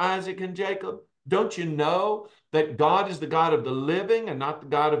Abraham, Isaac, and Jacob? Don't you know that God is the God of the living and not the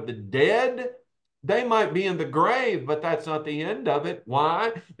God of the dead? They might be in the grave, but that's not the end of it.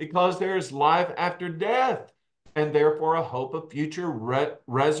 Why? Because there is life after death, and therefore a hope of future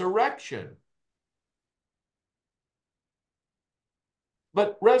resurrection.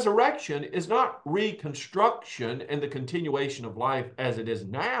 But resurrection is not reconstruction and the continuation of life as it is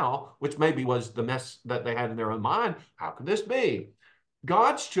now, which maybe was the mess that they had in their own mind. How could this be?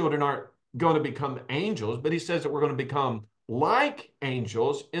 God's children aren't going to become angels, but he says that we're going to become like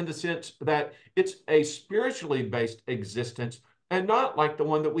angels in the sense that it's a spiritually based existence and not like the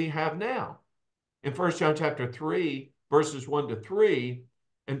one that we have now. In 1 John chapter 3, verses 1 to 3,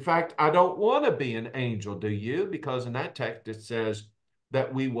 in fact, I don't want to be an angel, do you? Because in that text it says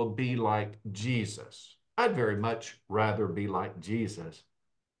that we will be like Jesus. I'd very much rather be like Jesus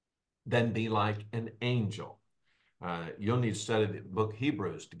than be like an angel. You'll need to study the book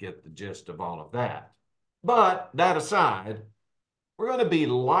Hebrews to get the gist of all of that. But that aside, we're going to be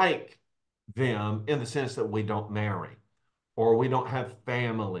like them in the sense that we don't marry or we don't have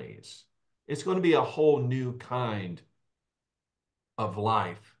families. It's going to be a whole new kind of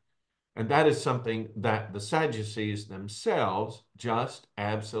life. And that is something that the Sadducees themselves just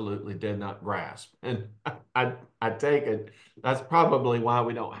absolutely did not grasp. And I take it that's probably why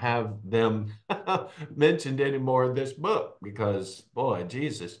we don't have them mentioned anymore in this book, because boy,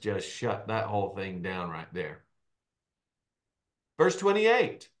 Jesus just shut that whole thing down right there. Verse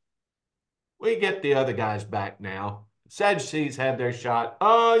 28, we get the other guys back now. Sadducees had their shot.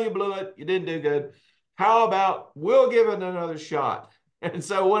 Oh, you blew it. You didn't do good. How about we'll give it another shot? And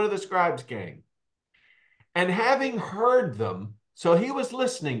so one of the scribes came. And having heard them, so he was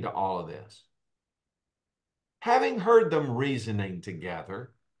listening to all of this, having heard them reasoning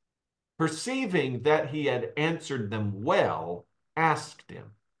together, perceiving that he had answered them well, asked him,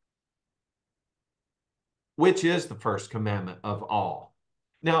 which is the first commandment of all.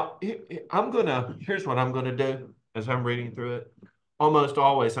 Now, here's what I'm going to do as I'm reading through it. Almost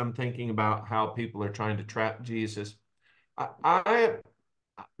always, I'm thinking about how people are trying to trap Jesus. I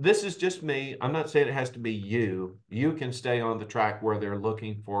this is just me. I'm not saying it has to be you. You can stay on the track where they're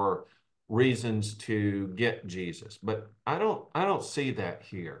looking for reasons to get Jesus, but I don't see that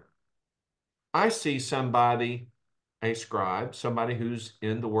here. I see somebody, a scribe, somebody who's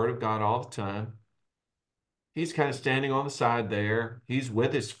in the Word of God all the time. He's kind of standing on the side there. He's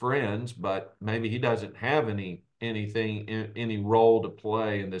with his friends, but maybe he doesn't have any role to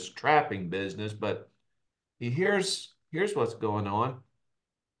play in this trapping business, but he here's what's going on,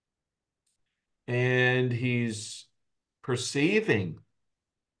 and he's perceiving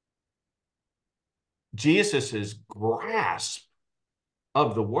Jesus's grasp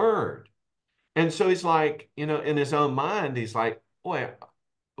of the word. And so he's like, in his own mind, he's like, boy,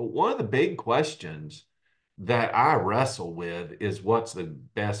 one of the big questions that I wrestle with is what's the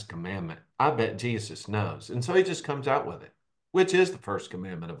best commandment? I bet Jesus knows. And so he just comes out with it, which is the first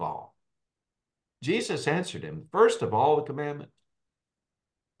commandment of all. Jesus answered him, first of all the commandments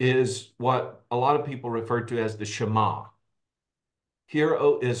is what a lot of people refer to as the Shema. Hear,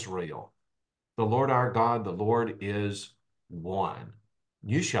 O Israel, the Lord our God, the Lord is one.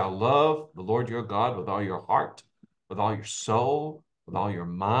 You shall love the Lord your God with all your heart, with all your soul, with all your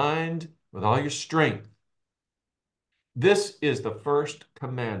mind, with all your strength. This is the first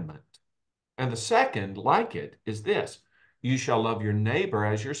commandment. And the second, like it, is this: you shall love your neighbor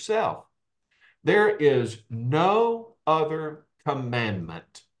as yourself. There is no other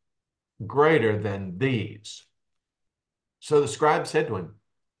commandment greater than these. So the scribe said to him,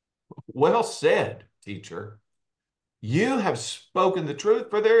 well said, teacher. You have spoken the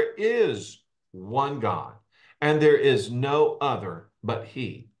truth, for there is one God, and there is no other but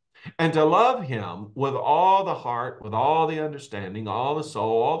He. And to love Him with all the heart, with all the understanding, all the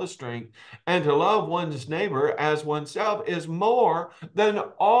soul, all the strength, and to love one's neighbor as oneself is more than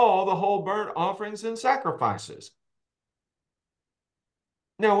all the whole burnt offerings and sacrifices.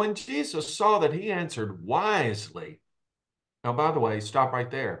 Now, when Jesus saw that he answered wisely, now, by the way, stop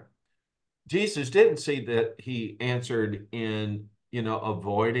right there. Jesus didn't see that he answered in,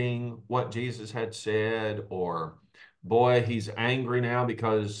 avoiding what Jesus had said, or boy, he's angry now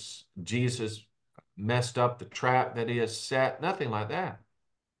because Jesus messed up the trap that he has set. Nothing like that.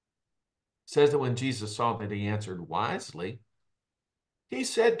 It says that when Jesus saw that he answered wisely, he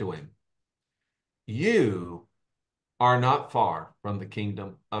said to him, you are not far from the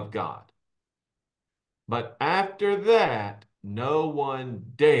kingdom of God. But after that, no one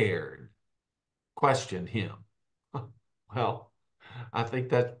dared question him. Well, I think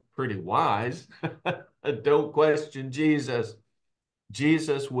that's pretty wise. Don't question Jesus.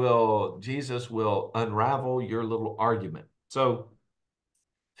 Jesus will unravel your little argument. So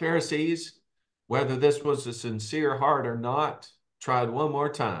Pharisees, whether this was a sincere heart or not, tried one more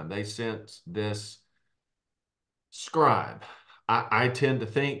time. They sent this scribe. I tend to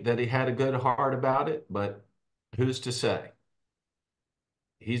think that he had a good heart about it, but who's to say?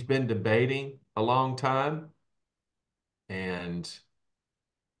 He's been debating a long time, and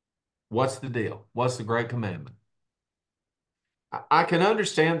what's the deal? What's the great commandment? I can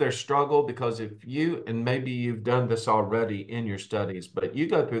understand their struggle, because if you, and maybe you've done this already in your studies, but you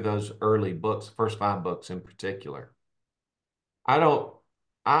go through those early books, first 5 books in particular, I don't,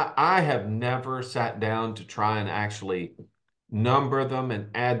 I have never sat down to try and actually number them and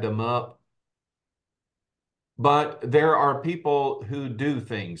add them up. But there are people who do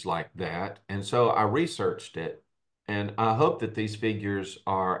things like that. And so I researched it, and I hope that these figures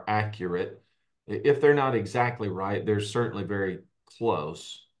are accurate. If they're not exactly right, they're certainly very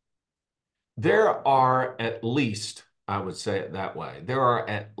close. There are at least, I would say it that way, there are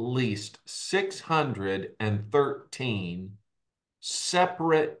at least 613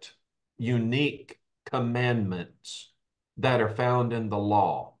 separate, unique commandments that are found in the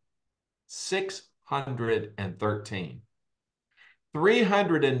law. 613.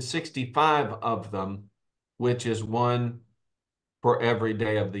 365 of them, which is one for every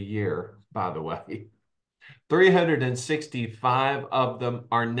day of the year, by the way. 365 of them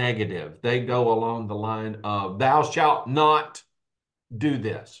are negative. They go along the line of, thou shalt not do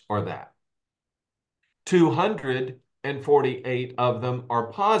this or that. 248 of them are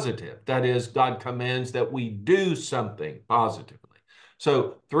positive. That is, God commands that we do something positively.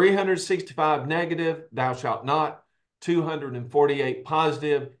 So 365 negative, thou shalt not. 248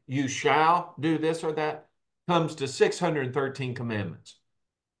 positive, you shall do this or that, comes to 613 commandments.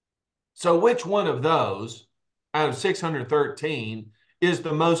 So which one of those out of 613 is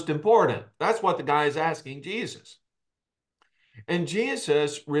the most important? That's what the guy is asking Jesus. And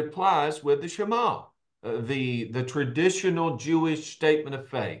Jesus replies with the Shema, the traditional Jewish statement of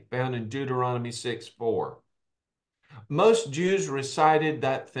faith found in Deuteronomy 6:4. Most Jews recited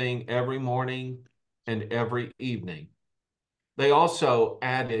that thing every morning and every evening. They also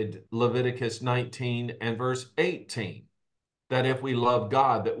added Leviticus 19 and verse 18, that if we love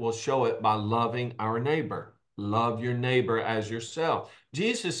God, that we'll show it by loving our neighbor. Love your neighbor as yourself.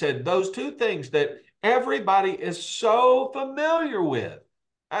 Jesus said those two things that everybody is so familiar with,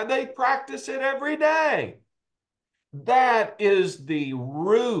 and they practice it every day. That is the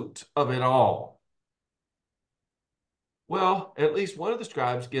root of it all. Well, at least one of the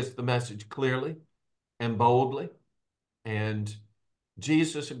scribes gets the message clearly and boldly, and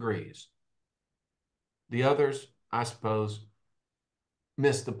Jesus agrees. The others, I suppose,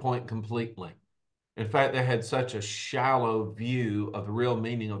 miss the point completely. In fact, they had such a shallow view of the real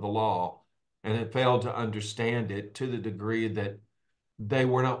meaning of the law and had failed to understand it to the degree that they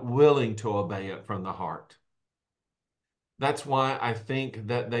were not willing to obey it from the heart. That's why I think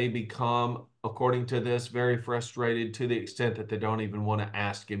that they become, according to this, very frustrated to the extent that they don't even want to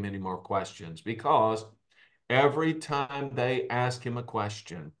ask him any more questions, because every time they ask him a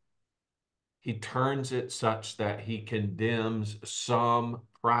question, he turns it such that he condemns some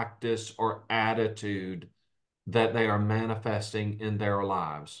practice or attitude that they are manifesting in their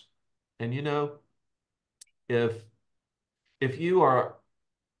lives. And you know, if if you are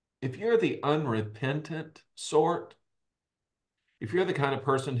if you're the unrepentant sort, if you're the kind of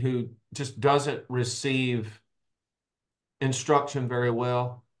person who just doesn't receive instruction very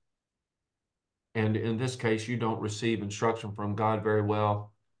well, and in this case you don't receive instruction from God very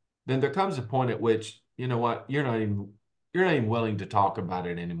well, then there comes a point at which, you know what, you're not even willing to talk about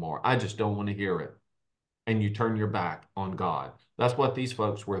it anymore. I just don't want to hear it. And you turn your back on God. That's what these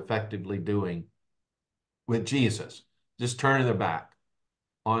folks were effectively doing with Jesus, just turning their back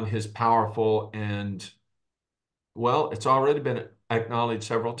on his powerful and, well, it's already been acknowledged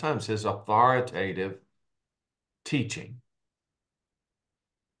several times, his authoritative teaching.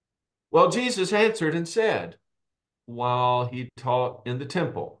 Well, Jesus answered and said, while he taught in the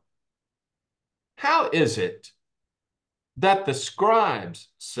temple, how is it that the scribes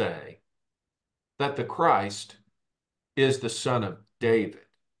say that the Christ is the son of David?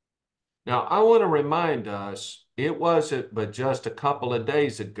 Now, I want to remind us, it wasn't but just a couple of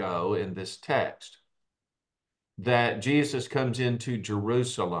days ago in this text that Jesus comes into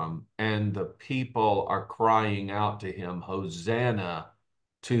Jerusalem and the people are crying out to him, Hosanna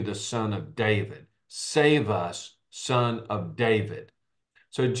to the Son of David. Save us, Son of David.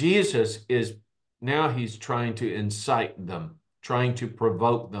 So Jesus is now he's trying to incite them, trying to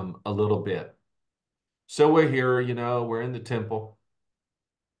provoke them a little bit. So we're here, we're in the temple,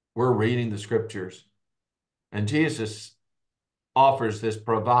 we're reading the scriptures, and Jesus offers this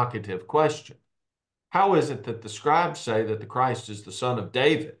provocative question. How is it that the scribes say that the Christ is the son of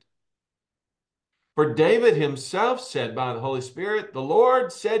David? For David himself said by the Holy Spirit, the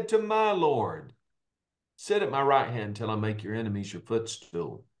Lord said to my Lord, sit at my right hand till I make your enemies your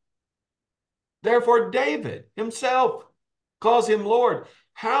footstool. Therefore, David himself calls him Lord.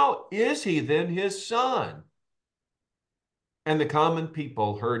 How is he then his son? And the common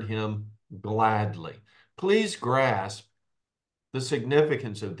people heard him gladly. Please grasp the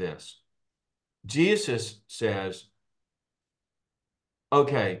significance of this. Jesus says,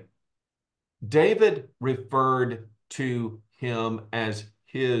 Okay, David referred to him as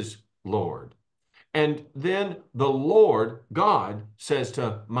his Lord. And then the Lord, God, says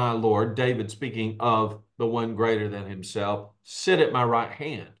to my Lord, David speaking of the one greater than himself, sit at my right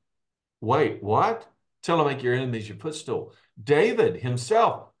hand. Wait, what? Till I make your enemies your footstool. David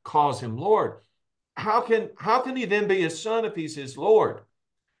himself calls him Lord. How can he then be his son if he's his Lord?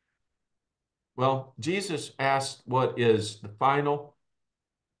 Well, Jesus asked what is the final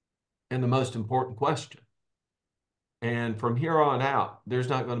and the most important question. And from here on out, there's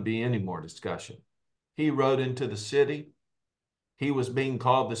not going to be any more discussion. He rode into the city. He was being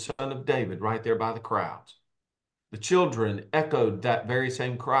called the Son of David right there by the crowds. The children echoed that very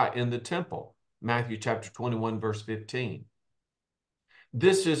same cry in the temple, Matthew chapter 21, verse 15.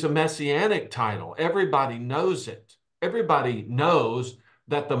 This is a messianic title. Everybody knows it. Everybody knows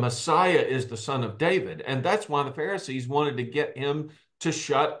that the Messiah is the son of David. And that's why the Pharisees wanted to get him to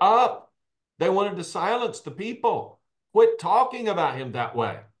shut up. They wanted to silence the people. Quit talking about him that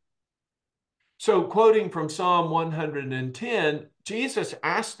way. So, quoting from Psalm 110, Jesus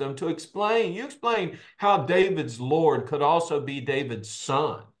asked them to explain. You explain how David's Lord could also be David's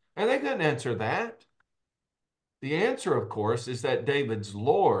son. And they couldn't answer that. The answer, of course, is that David's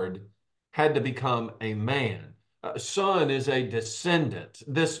Lord had to become a man. A son is a descendant.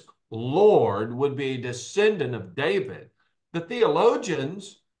 This Lord would be a descendant of David. The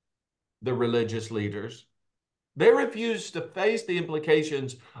theologians, the religious leaders, they refused to face the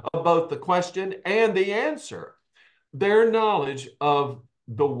implications of both the question and the answer. Their knowledge of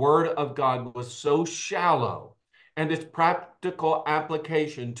the Word of God was so shallow, and its practical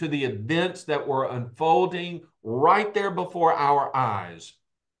application to the events that were unfolding right there before our eyes.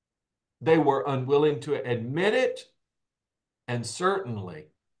 They were unwilling to admit it, and certainly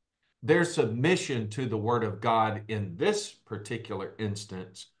their submission to the Word of God in this particular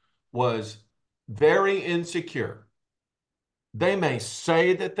instance was very insecure. They may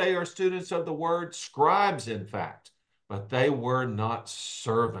say that they are students of the Word, scribes, in fact, but they were not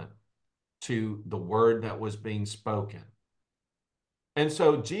servant to the Word that was being spoken. And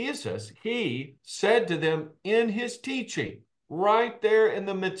so Jesus, he said to them in his teaching, right there in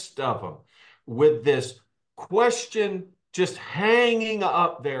the midst of them, with this question just hanging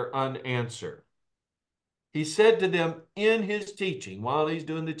up there unanswered. He said to them in his teaching, while he's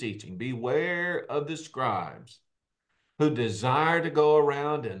doing the teaching, beware of the scribes who desire to go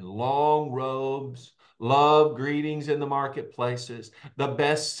around in long robes, love greetings in the marketplaces, the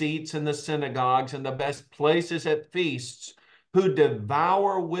best seats in the synagogues, and the best places at feasts, who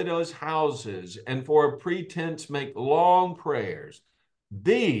devour widows' houses and for a pretense make long prayers.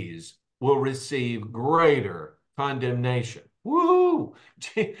 These will receive greater condemnation. Woo!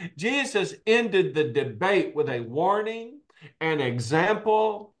 Jesus ended the debate with a warning, an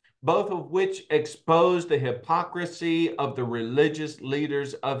example, both of which exposed the hypocrisy of the religious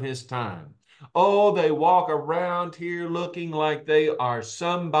leaders of his time. Oh, they walk around here looking like they are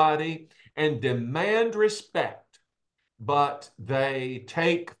somebody and demand respect, but they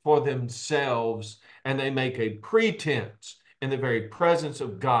take for themselves and they make a pretense in the very presence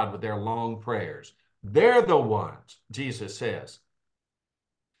of God with their long prayers. They're the ones, Jesus says,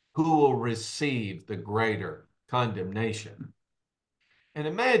 who will receive the greater condemnation. And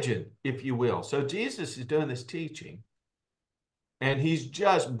imagine, if you will, so Jesus is doing this teaching, and he's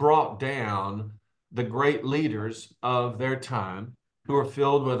just brought down the great leaders of their time who are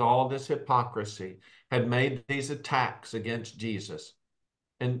filled with all this hypocrisy, had made these attacks against Jesus.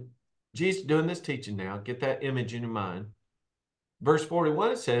 And Jesus doing this teaching now, get that image in your mind. Verse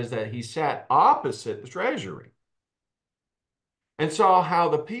 41, it says that he sat opposite the treasury and saw how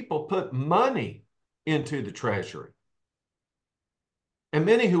the people put money into the treasury. And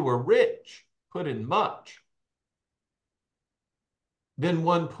many who were rich put in much. Then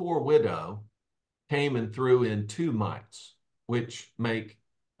one poor widow came and threw in 2 mites, which make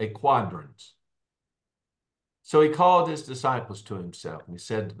a quadrans. So he called his disciples to himself, and he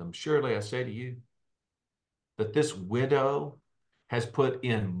said to them, surely I say to you that this widow has put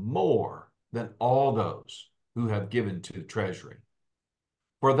in more than all those who have given to the treasury.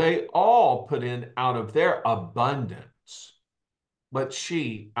 For they all put in out of their abundance, but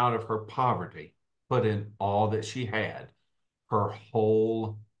she, out of her poverty, put in all that she had, her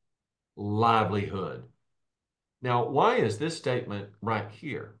whole livelihood. Now, why is this statement right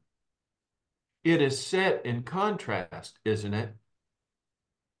here? It is set in contrast, isn't it,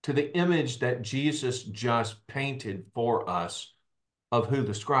 to the image that Jesus just painted for us of who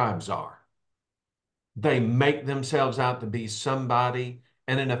the scribes are. They make themselves out to be somebody,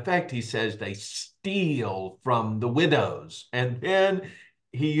 And in effect, he says they steal from the widows. And then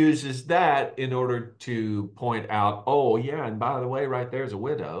he uses that in order to point out, oh, yeah, and by the way, right there's a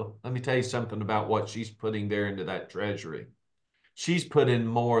widow. Let me tell you something about what she's putting there into that treasury. She's put in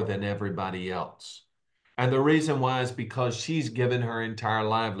more than everybody else. And the reason why is because she's given her entire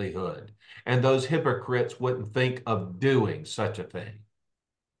livelihood. And those hypocrites wouldn't think of doing such a thing.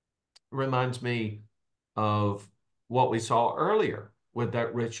 Reminds me of what we saw earlier with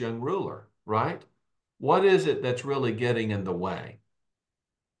that rich young ruler, right? What is it that's really getting in the way?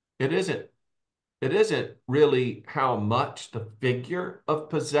 It isn't, it isn't really how much the figure of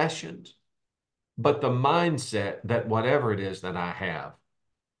possessions, but the mindset that whatever it is that I have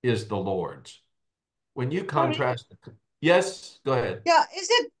is the Lord's. When you Sorry. contrast, yes, go ahead. Yeah,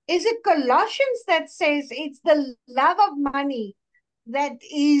 is it Colossians that says it's the love of money that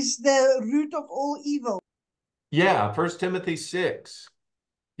is the root of all evil? Yeah, First Timothy 6.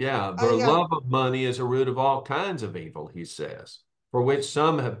 Yeah, Oh the yeah. love of money is a root of all kinds of evil, he says, for which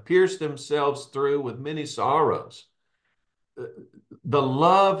some have pierced themselves through with many sorrows. The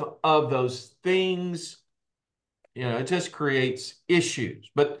love of those things, it just creates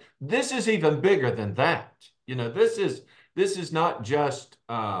issues. But this is even bigger than that. This is not just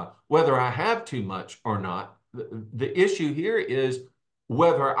whether I have too much or not. The issue here is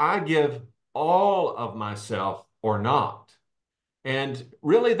whether I give all of myself or not. And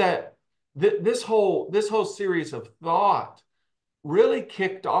really this whole series of thought really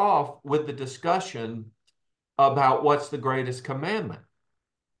kicked off with the discussion about what's the greatest commandment.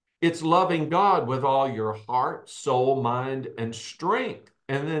 It's loving God with all your heart, soul, mind, and strength.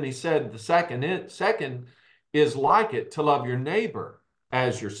 And then he said the second is like it, to love your neighbor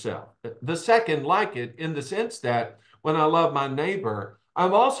as yourself. The second like it in the sense that when I love my neighbor,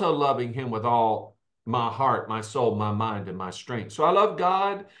 I'm also loving him with all my heart, my soul, my mind, and my strength. So I love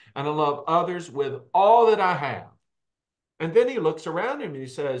God and I love others with all that I have. And then he looks around him and he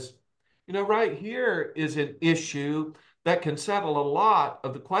says, right here is an issue that can settle a lot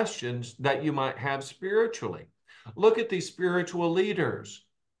of the questions that you might have spiritually. Look at these spiritual leaders.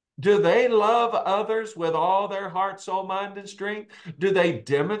 Do they love others with all their heart, soul, mind, and strength? Do they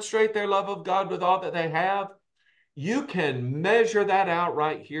demonstrate their love of God with all that they have? You can measure that out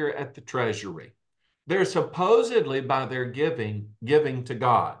right here at the treasury. They're supposedly by their giving to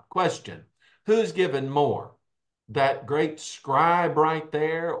God. Question: who's given more? That great scribe right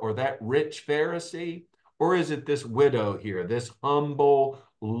there, or that rich Pharisee? Or is it this widow here, this humble,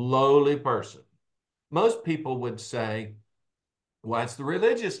 lowly person? Most people would say, well, it's the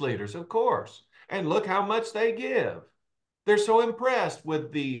religious leaders, of course. And look how much they give. They're so impressed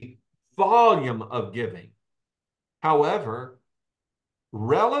with the volume of giving. However,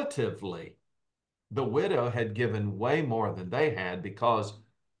 relatively, the widow had given way more than they had because,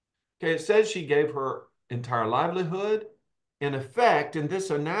 okay, it says she gave her entire livelihood. In effect, in this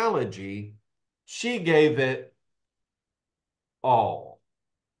analogy, she gave it all.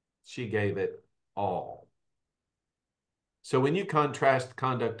 She gave it all. So when you contrast the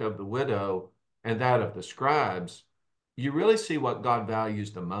conduct of the widow and that of the scribes, you really see what God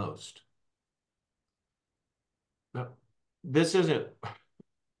values the most. Now, this isn't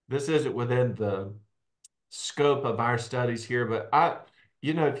this isn't within the scope of our studies here, but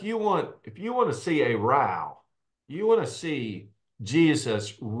if you want to see a row, you want to see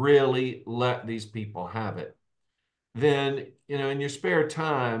Jesus really let these people have it, then in your spare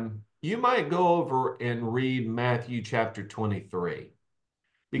time, you might go over and read Matthew chapter 23.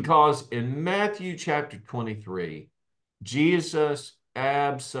 Because in Matthew chapter 23, Jesus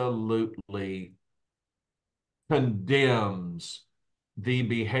absolutely condemns the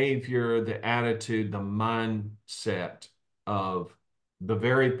behavior, the attitude, the mindset of the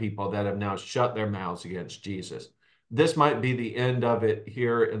very people that have now shut their mouths against Jesus. This might be the end of it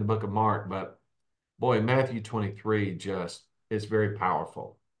here in the book of Mark, but boy, Matthew 23 just is very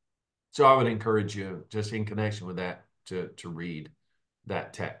powerful. So I would encourage you, just in connection with that, to read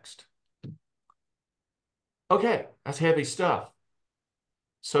that text. Okay, that's heavy stuff.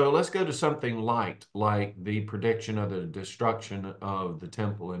 So let's go to something light, like the prediction of the destruction of the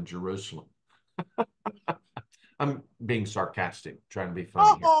temple in Jerusalem. I'm being sarcastic, trying to be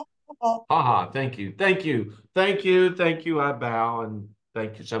funny here. Haha, thank you, thank you, thank you, thank you. I bow and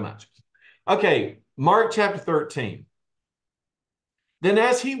thank you so much. Okay, Mark chapter 13. Then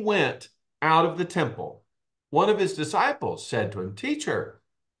as he went out of the temple, one of his disciples said to him, Teacher,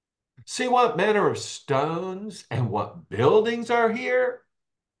 see what manner of stones and what buildings are here?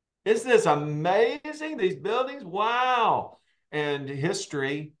 Isn't this amazing? These buildings? Wow. And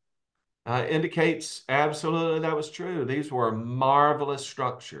history indicates absolutely that was true. These were marvelous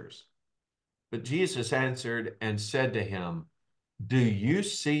structures. But Jesus answered and said to him, "Do you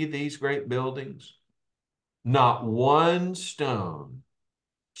see these great buildings? Not one stone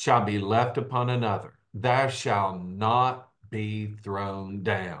shall be left upon another. Thou shalt not be thrown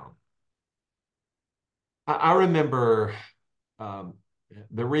down." I remember um,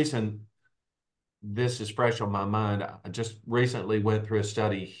 the reason this is fresh on my mind. I just recently went through a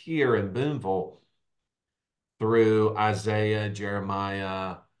study here in Boonville through Isaiah,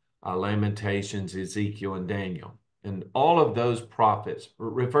 Jeremiah, Lamentations, Ezekiel, and Daniel. And all of those prophets,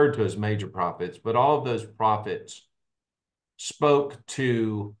 referred to as major prophets, but all of those prophets spoke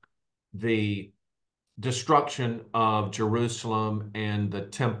to the destruction of Jerusalem and the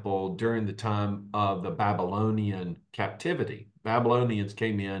temple during the time of the Babylonian captivity. Babylonians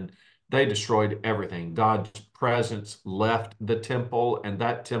came in, they destroyed everything. God's presence left the temple, and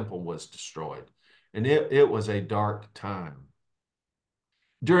that temple was destroyed. And it was a dark time.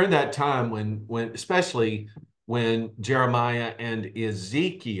 During that time, when especially when Jeremiah and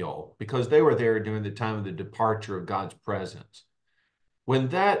Ezekiel, because they were there during the time of the departure of God's presence, when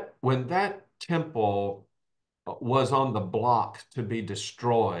that temple was on the block to be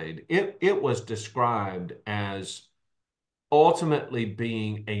destroyed, it was described as ultimately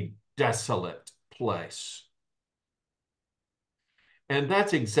being a desolate place. And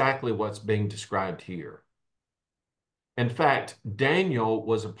that's exactly what's being described here. In fact, Daniel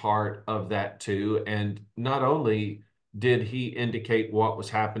was a part of that too. And not only did he indicate what was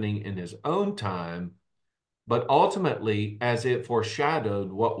happening in his own time, but ultimately as it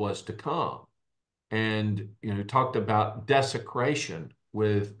foreshadowed what was to come. And talked about desecration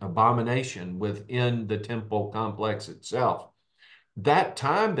with abomination within the temple complex itself. That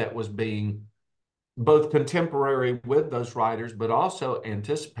time that was being both contemporary with those writers, but also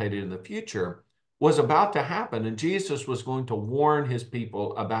anticipated in the future, was about to happen, and Jesus was going to warn his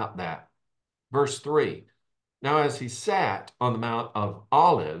people about that. Verse 3, now as he sat on the Mount of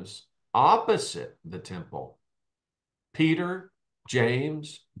Olives opposite the temple, Peter,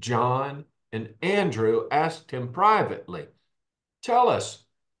 James, John, and Andrew asked him privately, "Tell us,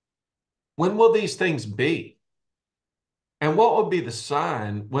 when will these things be? And what will be the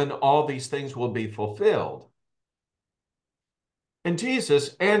sign when all these things will be fulfilled?" And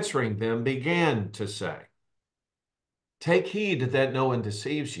Jesus, answering them, began to say, "Take heed that no one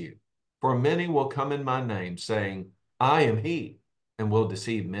deceives you, for many will come in my name, saying, 'I am he,' and will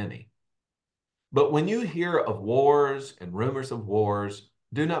deceive many. But when you hear of wars and rumors of wars,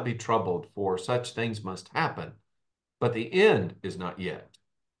 do not be troubled, for such things must happen, but the end is not yet.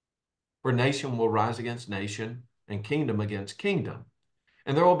 For nation will rise against nation, and kingdom against kingdom.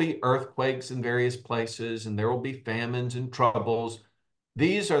 And there will be earthquakes in various places, and there will be famines and troubles.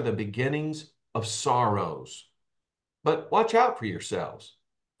 These are the beginnings of sorrows. But watch out for yourselves,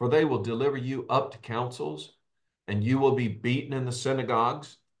 for they will deliver you up to councils, and you will be beaten in the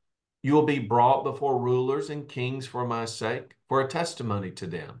synagogues. You will be brought before rulers and kings for my sake, for a testimony to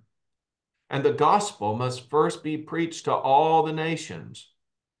them. And the gospel must first be preached to all the nations.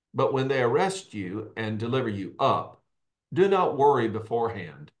 But when they arrest you and deliver you up, do not worry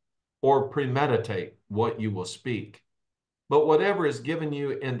beforehand or premeditate what you will speak. But whatever is given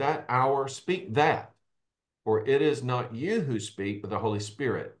you in that hour, speak that, for it is not you who speak, but the Holy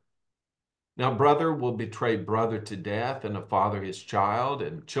Spirit. Now, brother will betray brother to death, and a father his child,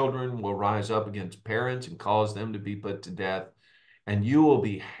 and children will rise up against parents and cause them to be put to death, and you will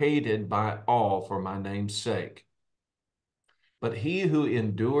be hated by all for my name's sake. But he who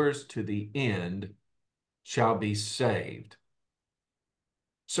endures to the end shall be saved."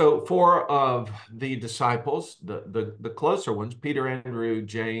 So 4 of the disciples, the closer ones, Peter, Andrew,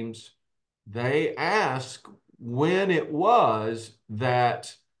 James, they ask when it was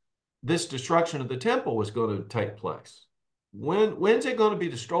that this destruction of the temple was going to take place. When's it going to be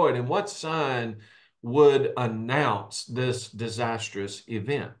destroyed, and what sign would announce this disastrous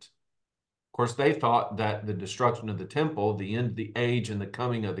event? Of course, they thought that the destruction of the temple, the end of the age, and the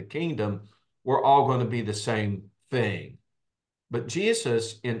coming of the kingdom were all going to be the same thing. But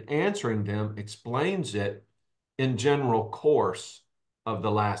Jesus, in answering them, explains it in general course of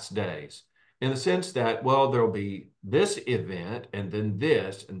the last days, in the sense that, well, there'll be this event, and then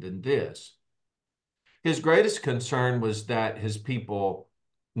this, and then this. His greatest concern was that his people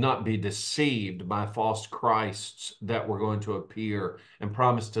not be deceived by false Christs that were going to appear and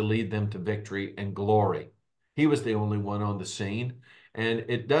promise to lead them to victory and glory. He was the only one on the scene. And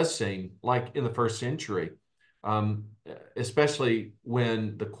it does seem like in the first century, especially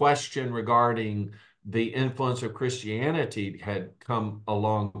when the question regarding the influence of Christianity had come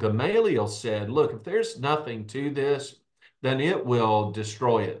along, Gamaliel said, look, if there's nothing to this, then it will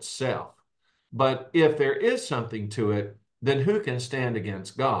destroy itself. But if there is something to it, then who can stand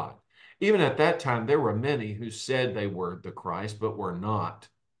against God? Even at that time, there were many who said they were the Christ, but were not.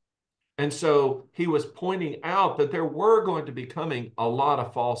 And so he was pointing out that there were going to be coming a lot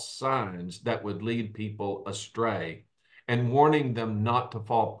of false signs that would lead people astray and warning them not to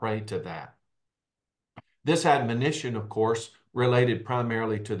fall prey to that. This admonition, of course, related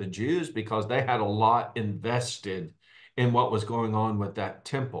primarily to the Jews because they had a lot invested in what was going on with that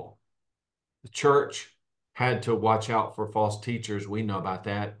temple. The church had to watch out for false teachers. We know about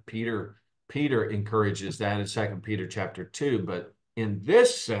that. Peter encourages that in 2 Peter chapter 2. But in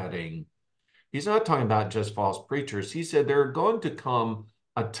this setting, he's not talking about just false preachers. He said there are going to come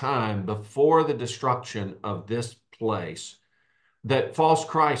a time before the destruction of this place that false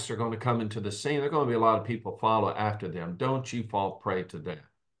Christs are going to come into the scene. There are going to be a lot of people follow after them. Don't you fall prey to that.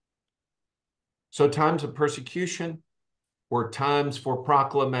 So times of persecution were times for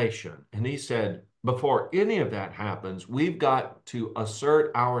proclamation. And he said, before any of that happens, we've got to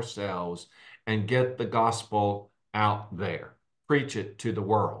assert ourselves and get the gospel out there, preach it to the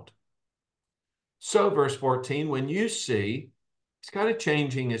world. So verse 14, when you see, he's kind of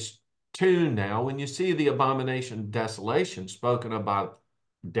changing his tune now. When you see the abomination of desolation spoken about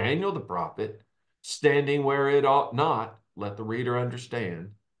Daniel the prophet, standing where it ought not, let the reader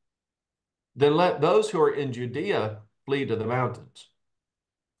understand, then let those who are in Judea flee to the mountains.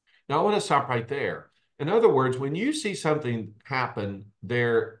 Now, I want to stop right there. In other words, when you see something happen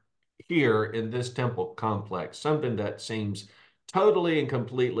there, here in this temple complex, something that seems totally and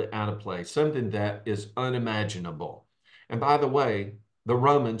completely out of place, something that is unimaginable. And by the way, the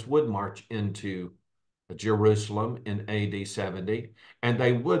Romans would march into Jerusalem in AD 70, and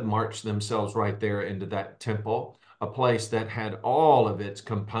they would march themselves right there into that temple, a place that had all of its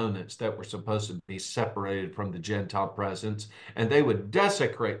components that were supposed to be separated from the Gentile presence, and they would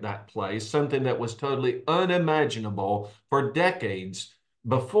desecrate that place, something that was totally unimaginable for decades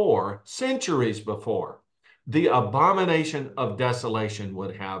before, centuries before. The abomination of desolation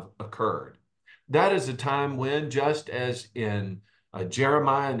would have occurred. That is a time when, just as in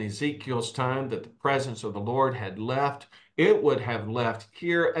Jeremiah and Ezekiel's time, that the presence of the Lord had left, it would have left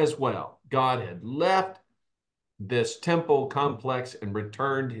here as well. God had left this temple complex and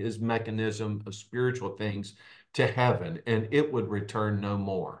returned his mechanism of spiritual things to heaven, and it would return no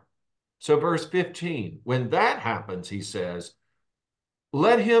more. So verse 15, when that happens, he says,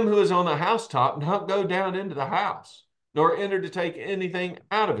 let him who is on the housetop not go down into the house, nor enter to take anything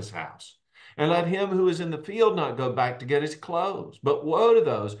out of his house. And let him who is in the field not go back to get his clothes. But woe to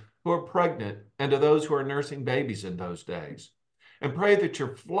those who are pregnant and to those who are nursing babies in those days. And pray that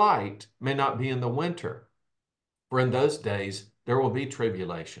your flight may not be in the winter. For in those days there will be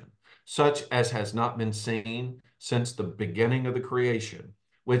tribulation, such as has not been seen since the beginning of the creation,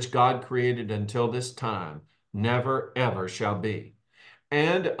 which God created until this time, never ever shall be.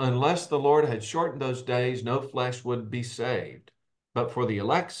 And unless the Lord had shortened those days, no flesh would be saved. But for the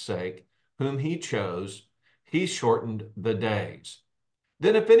elect's sake, whom he chose, he shortened the days.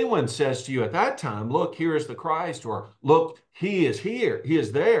 Then if anyone says to you at that time, look, here is the Christ, or look, he is here, he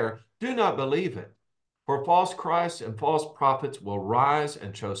is there, do not believe it. For false Christs and false prophets will rise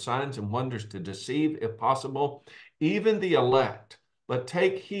and show signs and wonders to deceive, if possible, even the elect. But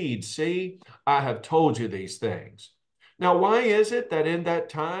take heed, see, I have told you these things. Now, why is it that in that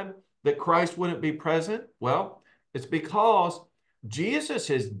time that Christ wouldn't be present? Well, it's because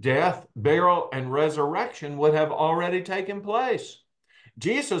Jesus' death, burial, and resurrection would have already taken place.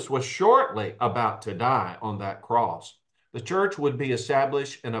 Jesus was shortly about to die on that cross. The church would be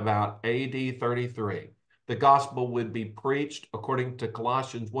established in about AD 33. The gospel would be preached, according to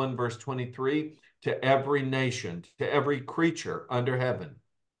Colossians 1, verse 23, to every nation, to every creature under heaven.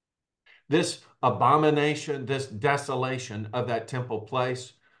 This abomination, this desolation of that temple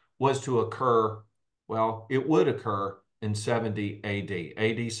place was to occur, well, it would occur in 70 AD,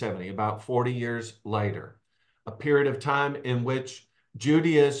 AD 70, about 40 years later, a period of time in which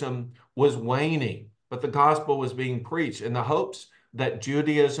Judaism was waning, but the gospel was being preached in the hopes that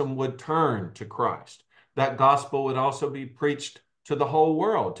Judaism would turn to Christ. That gospel would also be preached to the whole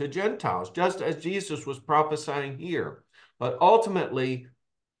world, to Gentiles, just as Jesus was prophesying here. But ultimately,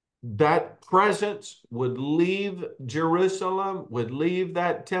 that presence would leave Jerusalem, would leave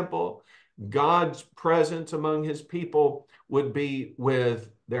that temple. God's presence among his people would be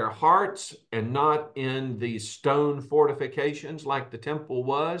with their hearts and not in the stone fortifications like the temple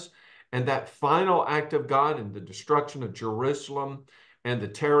was. And that final act of God in the destruction of Jerusalem And the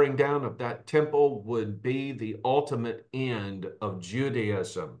tearing down of that temple would be the ultimate end of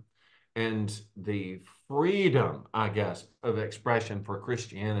Judaism and the freedom, I guess, of expression for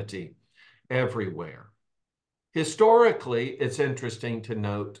Christianity everywhere. Historically, it's interesting to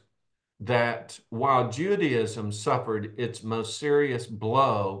note that while Judaism suffered its most serious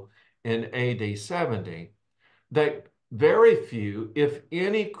blow in AD 70, that very few, if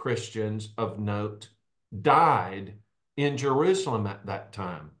any, Christians of note died in Jerusalem at that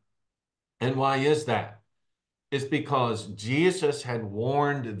time. And why is that? It's because Jesus had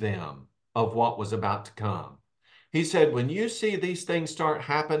warned them of what was about to come. He said, when you see these things start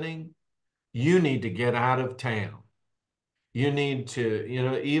happening, you need to get out of town. You need to,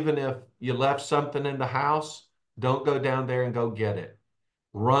 even if you left something in the house, don't go down there and go get it.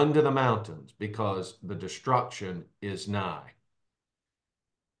 Run to the mountains because the destruction is nigh.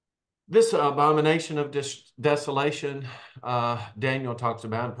 This abomination of desolation, Daniel talks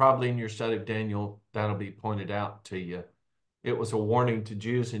about, and probably in your study of Daniel, that'll be pointed out to you. It was a warning to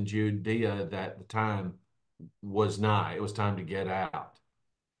Jews in Judea that the time was nigh. It was time to get out.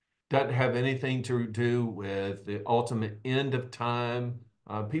 Doesn't have anything to do with the ultimate end of time.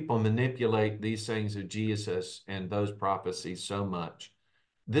 People manipulate these things of Jesus and those prophecies so much.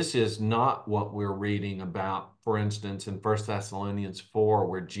 This is not what we're reading about, for instance, in 1 Thessalonians 4,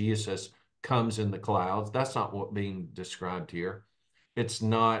 where Jesus comes in the clouds. That's not what's being described here. It's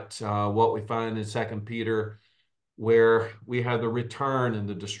not what we find in 2 Peter, where we have the return and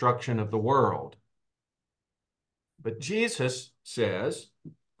the destruction of the world. But Jesus says,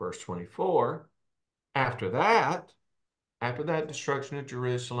 verse 24, after that destruction of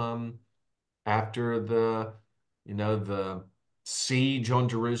Jerusalem, after the siege on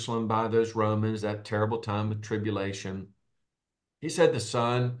Jerusalem by those Romans, that terrible time of tribulation, he said the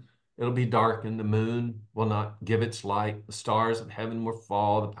sun, it'll be darkened, the moon will not give its light, the stars of heaven will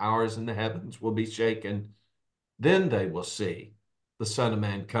fall, the powers in the heavens will be shaken. Then they will see the Son of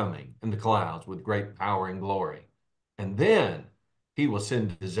Man coming in the clouds with great power and glory. And then he will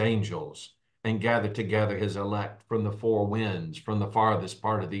send his angels and gather together his elect from the four winds, from the farthest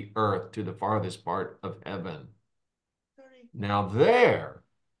part of the earth to the farthest part of heaven. Sorry. Now there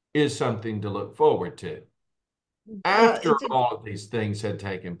is something to look forward to. After all of these things had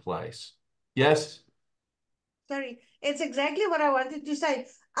taken place. Yes? Sorry, it's exactly what I wanted to say.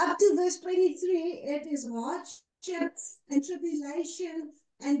 Up to verse 23, it is hardship and tribulation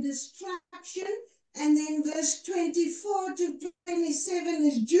and destruction. And then verse 24 to 27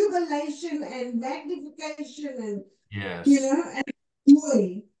 is jubilation and magnification and, Yes. And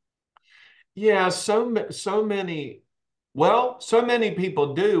joy. Yeah, so many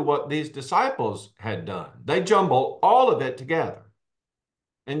people do what these disciples had done. They jumble all of it together.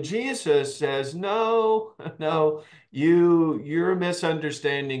 And Jesus says, no, no, you're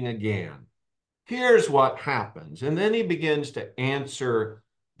misunderstanding again. Here's what happens. And then he begins to answer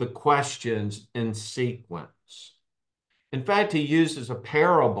the questions in sequence. In fact, he uses a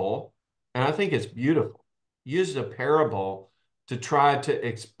parable, and I think it's beautiful. He uses a parable to try to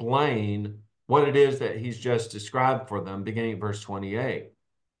explain what it is that he's just described for them, beginning at verse 28.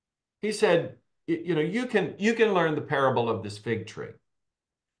 He said, you can learn the parable of this fig tree.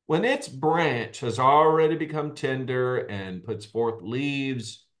 When its branch has already become tender and puts forth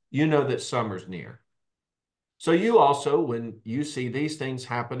leaves, you know that summer's near. So you also, when you see these things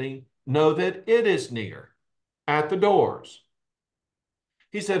happening, know that it is near, at the doors.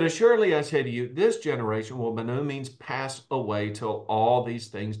 He said, assuredly I say to you, this generation will by no means pass away till all these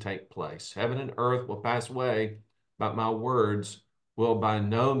things take place. Heaven and earth will pass away, but my words will by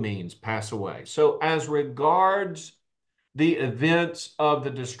no means pass away. So as regards the events of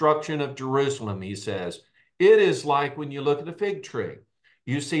the destruction of Jerusalem, he says, it is like when you look at a fig tree.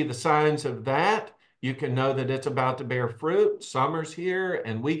 You see the signs of that. You can know that it's about to bear fruit. Summer's here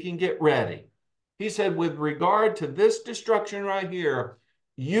and we can get ready. He said, with regard to this destruction right here,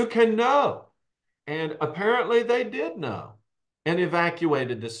 you can know. And apparently they did know and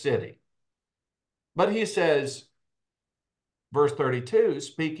evacuated the city. But he says, verse 32,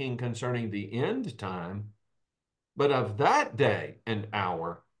 speaking concerning the end time, but of that day and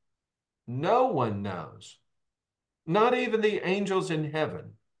hour, no one knows, not even the angels in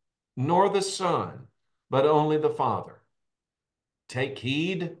heaven, nor the Son, but only the Father. Take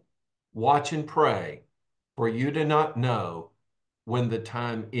heed, watch and pray, for you do not know when the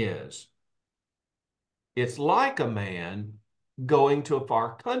time is. It's like a man going to a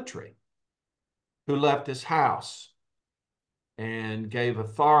far country who left his house and gave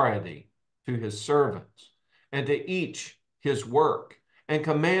authority to his servants and to each his work and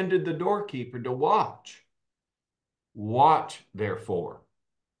commanded the doorkeeper to watch. Watch, therefore,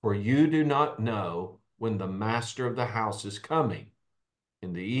 for you do not know when the master of the house is coming,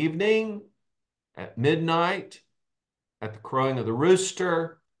 in the evening, at midnight, at the crowing of the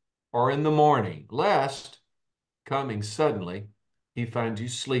rooster, or in the morning, lest, coming suddenly, he find you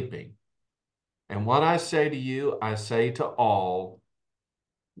sleeping. And what I say to you, I say to all,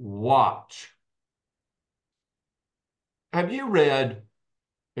 watch. Have you read,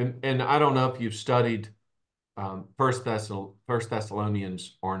 and I don't know if you've studied First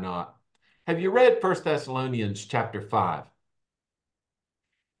Thessalonians or not. Have you read First Thessalonians chapter 5?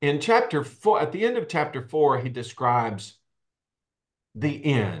 In chapter 4, at the end of chapter 4, he describes the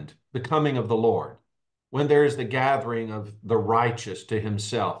end, the coming of the Lord, when there is the gathering of the righteous to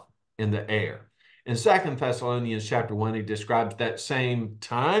himself in the air. In Second Thessalonians chapter 1, he describes that same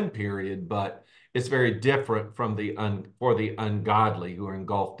time period, but it's very different from for the ungodly who are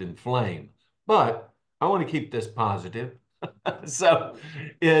engulfed in flame. But I want to keep this positive. So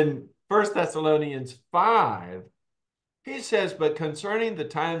in First Thessalonians 5, he says, but concerning the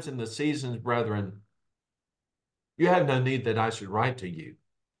times and the seasons, brethren, you have no need that I should write to you.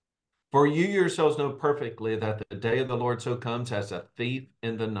 For you yourselves know perfectly that the day of the Lord so comes as a thief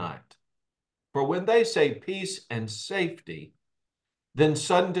in the night. For when they say peace and safety, then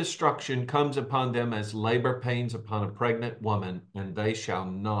sudden destruction comes upon them as labor pains upon a pregnant woman, and they shall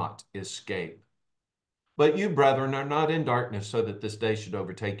not escape. But you, brethren, are not in darkness so that this day should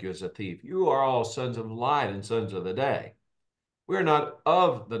overtake you as a thief. You are all sons of light and sons of the day. We are not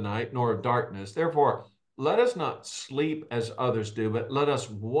of the night nor of darkness. Therefore, let us not sleep as others do, but let us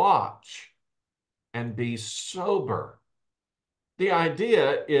watch and be sober. The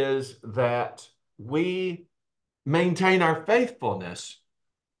idea is that we maintain our faithfulness.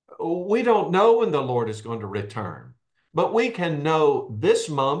 We don't know when the Lord is going to return, but we can know this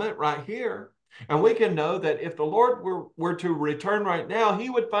moment right here. And we can know that if the Lord were to return right now, he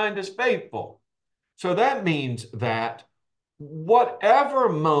would find us faithful. So that means that whatever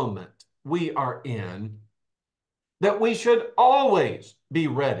moment we are in, that we should always be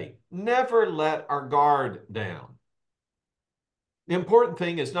ready, never let our guard down. The important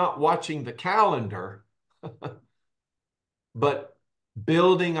thing is not watching the calendar, but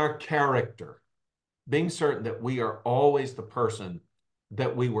building our character, being certain that we are always the person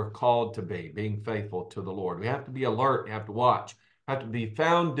that we were called to be, being faithful to the Lord. We have to be alert, we have to watch, have to be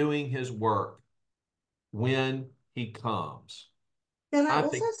found doing his work when he comes. Can I I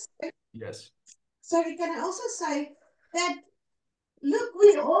also think, say, yes. sorry, can I also say that, look,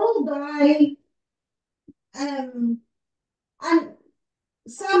 we all die, and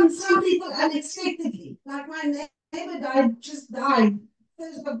some people unexpectedly. Like my neighbor just died,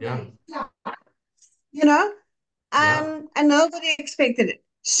 1st of May. Yeah, Yeah. You know, yeah. and nobody expected it.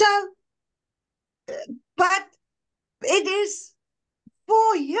 So, but it is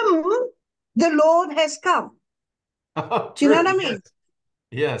for him, the Lord has come. Do you know True, what I yes, mean?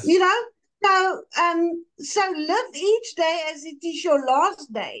 yes, You know, so live each day as it is your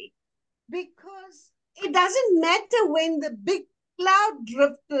last day, because it doesn't matter when the big cloud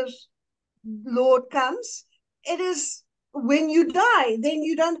drifters Lord comes. It is when you die, then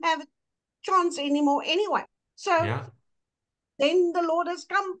you don't have a chance anymore anyway. So yeah. then the Lord has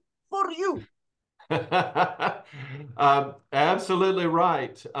come for you. Absolutely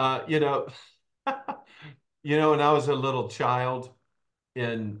right. When I was a little child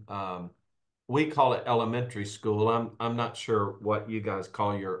in we call it elementary school. I'm not sure what you guys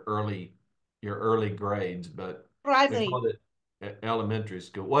call your early grades, but we Primary, called it elementary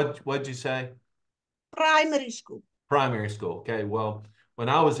school. What'd you say? primary school. Primary school. Okay. Well, when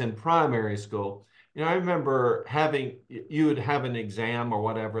I was in primary school, I remember you would have an exam or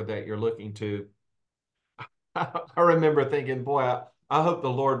whatever that you're looking to. I remember thinking, boy, I hope the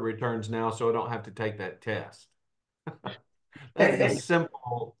Lord returns now so I don't have to take that test. That's the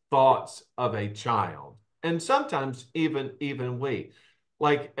simple thoughts of a child. And sometimes even we.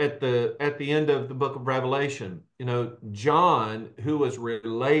 Like at the end of the book of Revelation, John, who was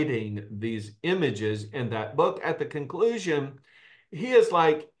relating these images in that book, at the conclusion, he is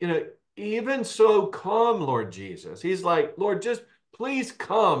like, even so come, Lord Jesus. He's like, Lord, just please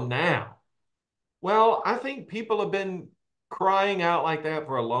come now. Well, I think people have been crying out like that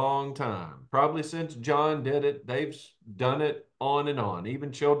for a long time. Probably since John did it, they've done it on and on.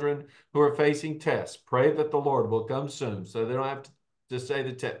 Even children who are facing tests pray that the Lord will come soon so they don't have to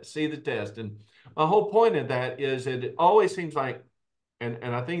see the test. And my whole point of that is that it always seems like, and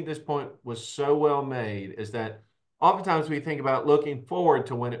I think this point was so well made, is that oftentimes we think about looking forward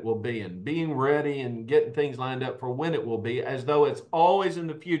to when it will be and being ready and getting things lined up for when it will be as though it's always in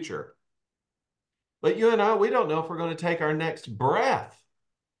the future. But you and I, we don't know if we're going to take our next breath.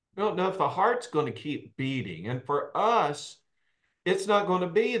 We don't know if the heart's going to keep beating. And for us, it's not going to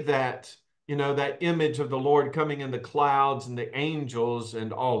be that, that image of the Lord coming in the clouds and the angels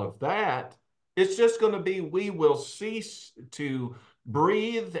and all of that. It's just going to be we will cease to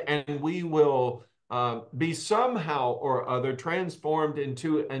breathe and we will be somehow or other transformed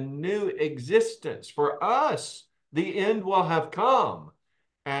into a new existence. For us, the end will have come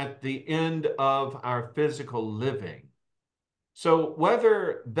at the end of our physical living. So,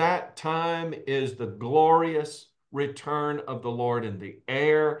 whether that time is the glorious return of the Lord in the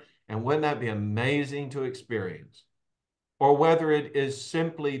air, and wouldn't that be amazing to experience? Or whether it is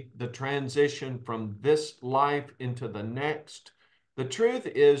simply the transition from this life into the next, the truth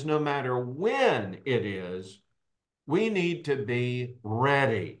is, no matter when it is, we need to be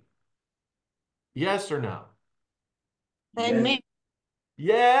ready. Yes or no? Amen.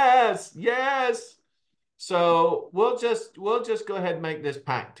 Yes, yes. So we'll just go ahead and make this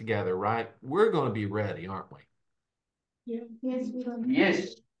pact together, right? We're going to be ready, aren't we? Yes, we are.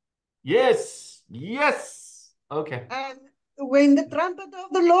 Yes. Yes, yes. Okay. And when the trumpet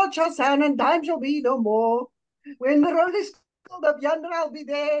of the Lord shall sound, and time shall be no more. When the roll is called up yonder, I'll be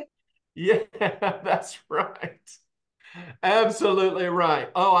there. Yeah, that's right. Absolutely right.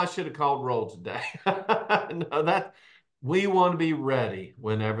 Oh, I should have called roll today. No, that we want to be ready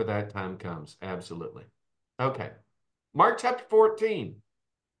whenever that time comes. Absolutely. Okay. Mark chapter 14.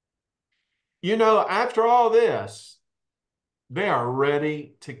 After all this, they are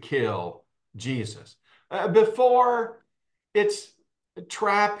ready to kill Jesus. Before it's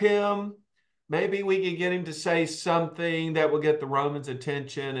trap him, maybe we could get him to say something that will get the Romans'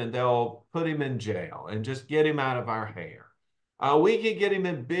 attention and they'll put him in jail and just get him out of our hair. We could get him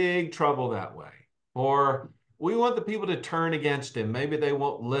in big trouble that way. Or we want the people to turn against him. Maybe they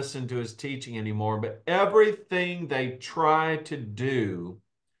won't listen to his teaching anymore. But everything they try to do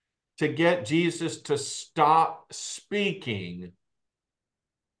to get Jesus to stop speaking,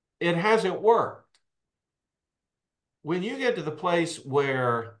 it hasn't worked. When you get to the place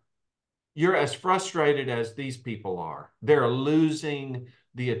where you're as frustrated as these people are, they're losing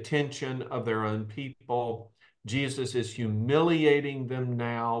the attention of their own people. Jesus is humiliating them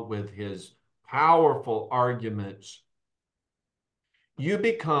now with his powerful arguments. You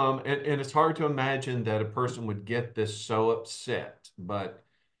become, and it's hard to imagine that a person would get this so upset, but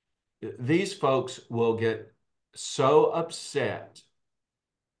these folks will get so upset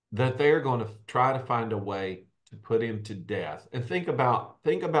that they're going to try to find a way to put him to death. And think about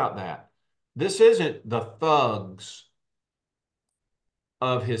that. This isn't the thugs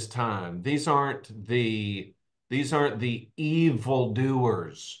of his time. These aren't the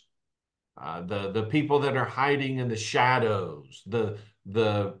evildoers, the people that are hiding in the shadows, the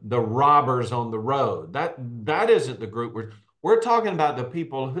robbers on the road. That isn't the group we're talking about. The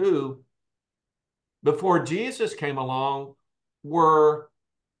people who, before Jesus came along, were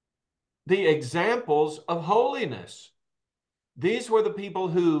the examples of holiness. These were the people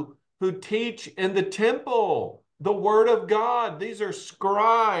who teach in the temple the word of God. These are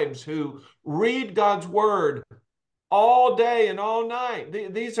scribes who read God's word all day and all night.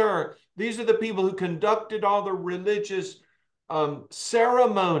 These are the people who conducted all the religious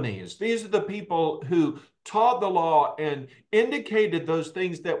ceremonies. These are the people who taught the law and indicated those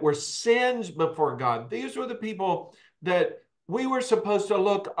things that were sins before God. These were the people that we were supposed to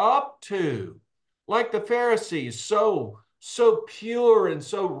look up to, like the Pharisees, so pure and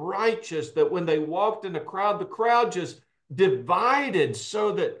so righteous that when they walked in the crowd just divided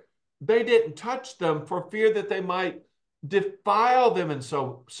so that they didn't touch them for fear that they might defile them in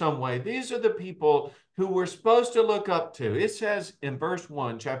some way. These are the people who we're supposed to look up to. It says in verse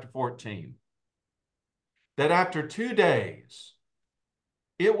 1, chapter 14, that after 2 days,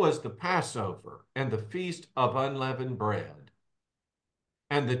 it was the Passover and the feast of unleavened bread.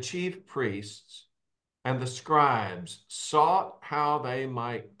 And the chief priests and the scribes sought how they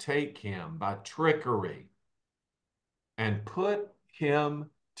might take him by trickery and put him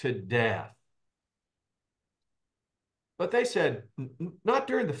to death. But they said, not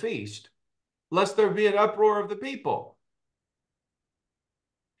during the feast, lest there be an uproar of the people.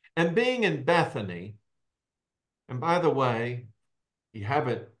 And being in Bethany, and by the way, you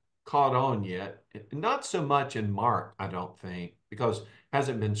haven't caught on yet, not so much in Mark, I don't think, because it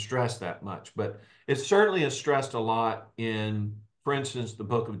hasn't been stressed that much, but it certainly is stressed a lot in, for instance, the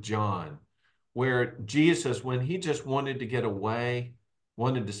book of John, where Jesus, when he just wanted to get away,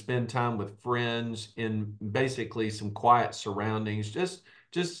 wanted to spend time with friends in basically some quiet surroundings,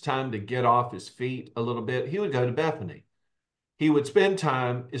 just time to get off his feet a little bit, he would go to Bethany. he would spend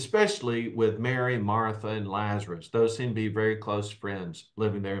time, especially with Mary, Martha, and Lazarus. Those seem to be very close friends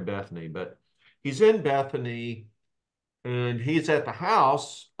living there in Bethany. But he's in Bethany and he's at the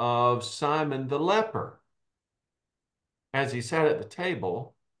house of Simon the leper. As he sat at the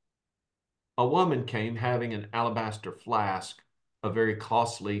table, a woman came having an alabaster flask of very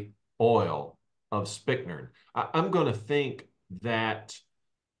costly oil of spikenard. I'm going to think that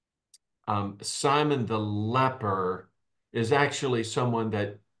Simon the leper is actually someone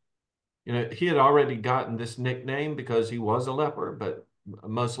that, he had already gotten this nickname because he was a leper, but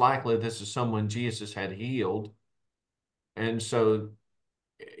most likely this is someone Jesus had healed. And so,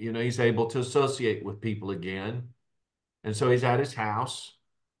 he's able to associate with people again. And so he's at his house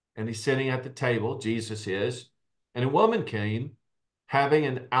and he's sitting at the table, Jesus is, and a woman came having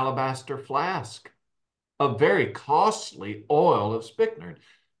an alabaster flask of very costly oil of spikenard.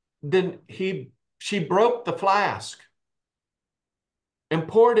 Then she broke the flask and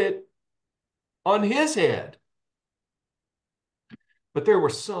poured it on his head. But there were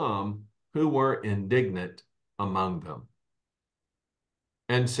some who were indignant among them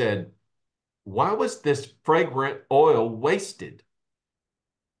and said, "Why was this fragrant oil wasted?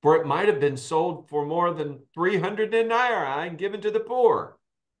 For it might have been sold for more than 300 denarii and given to the poor."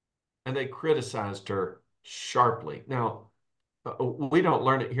 And they criticized her sharply. Now, we don't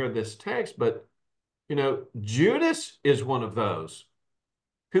learn it here in this text, but Judas is one of those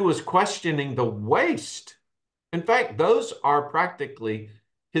who was questioning the waste. In fact, those are practically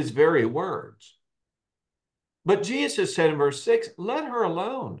his very words. But Jesus said in verse 6, "Let her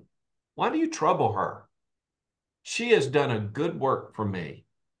alone. Why do you trouble her? She has done a good work for me.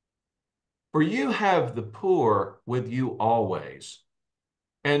 For you have the poor with you always,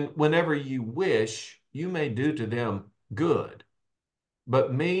 and whenever you wish, you may do to them good.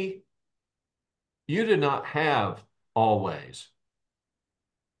 But me, you do not have always.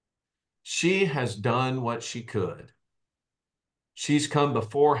 She has done what she could. She's come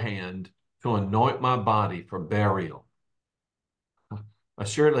beforehand to anoint my body for burial.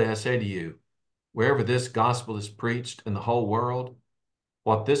 Assuredly, I say to you, wherever this gospel is preached in the whole world,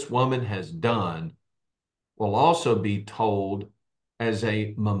 what this woman has done will also be told as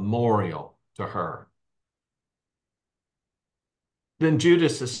a memorial to her." Then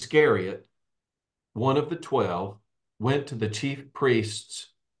Judas Iscariot, one of the 12, went to the chief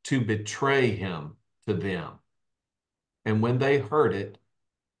priests to betray him to them. And when they heard it,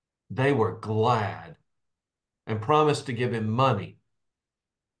 they were glad and promised to give him money.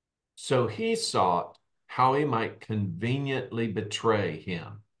 So he sought how he might conveniently betray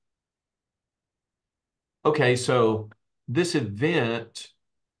him. Okay, so this event,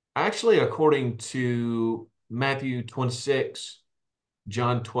 actually, according to Matthew 26,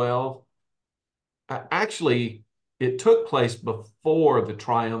 John 12, actually, it took place before the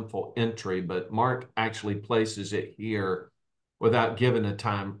triumphal entry, but Mark actually places it here without giving a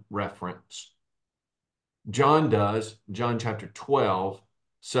time reference. John does, John chapter 12.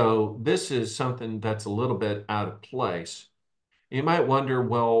 So this is something that's a little bit out of place. You might wonder,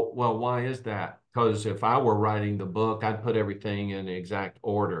 well, why is that? Because if I were writing the book, I'd put everything in exact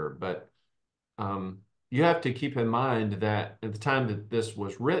order. But you have to keep in mind that at the time that this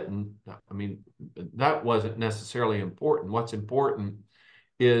was written, I mean, that wasn't necessarily important. What's important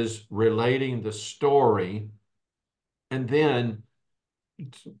is relating the story and then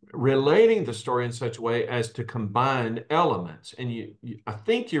relating the story in such a way as to combine elements. And I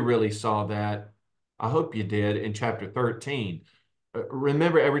think you really saw that. I hope you did in chapter 13.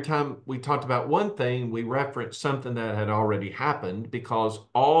 Remember, every time we talked about one thing, we referenced something that had already happened because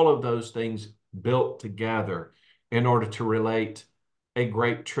all of those things built together in order to relate a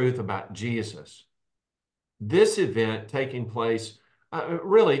great truth about Jesus. This event taking place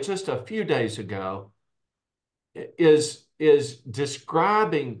really just a few days ago is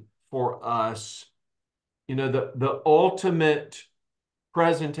describing for us, the ultimate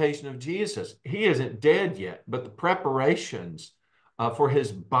presentation of Jesus. He isn't dead yet, but the preparations for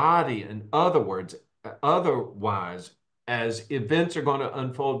his body and otherwise, as events are going to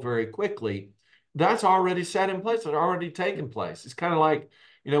unfold very quickly, that's already set in place. It's already taken place. It's kind of like,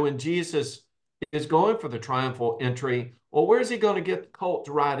 when Jesus is going for the triumphal entry, well, where's he going to get the colt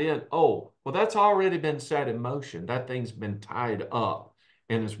to ride in? Oh, well, that's already been set in motion. That thing's been tied up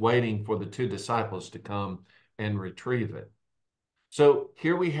and is waiting for the two disciples to come and retrieve it. So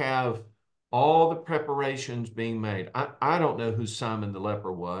here we have all the preparations being made. I don't know who Simon the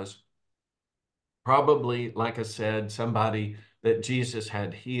leper was. Probably, like I said, somebody that Jesus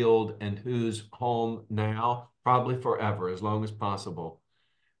had healed and whose home now, probably forever, as long as possible,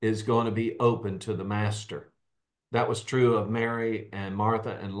 is going to be open to the master. That was true of Mary and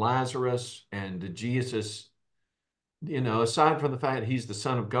Martha and Lazarus and Jesus. Aside from the fact he's the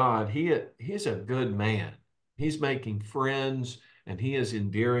Son of God, he's a good man. He's making friends and he is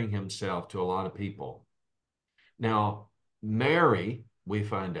endearing himself to a lot of people. Now, Mary, we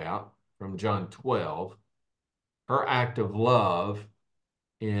find out from John 12, her act of love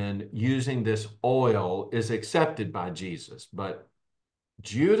in using this oil is accepted by Jesus. But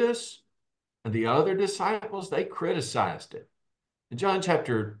Judas and the other disciples, they criticized it. In John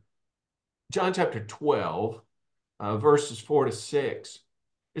chapter 12, verses 4 to 6,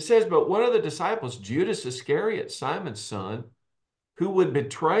 it says, "But one of the disciples, Judas Iscariot, Simon's son, who would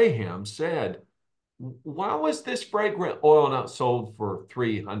betray him, said, 'Why was this fragrant oil not sold for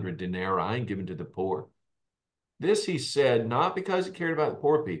 300 denarii and given to the poor?' This he said not because he cared about the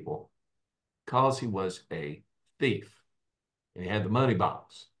poor people, because he was a thief and he had the money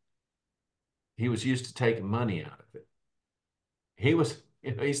box. He was used to taking money out of it.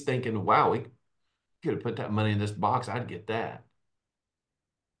 He's thinking, wow, we could have put that money in this box. I'd get that."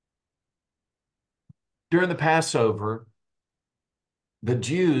 During the Passover, the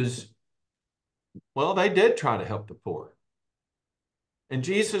Jews, well, they did try to help the poor. And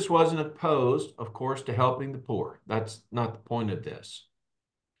Jesus wasn't opposed, of course, to helping the poor. That's not the point of this.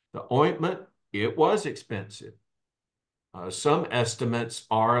 The ointment, it was expensive. Some estimates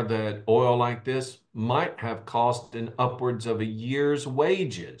are that oil like this might have cost in upwards of a year's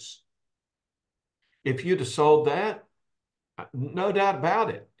wages. If you'd have sold that, no doubt about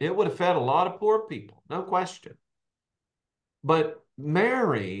it, it would have fed a lot of poor people, no question. But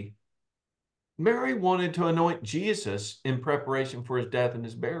Mary wanted to anoint Jesus in preparation for his death and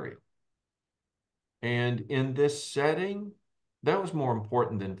his burial. And in this setting, that was more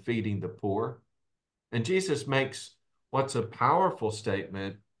important than feeding the poor. And Jesus makes what's a powerful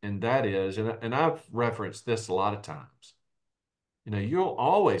statement, and that is, and I've referenced this a lot of times, you'll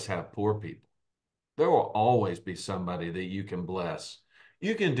always have poor people. There will always be somebody that you can bless.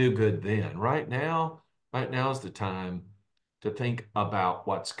 You can do good then. Right now is the time to think about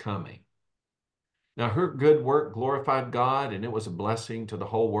what's coming. Now, her good work glorified God, and it was a blessing to the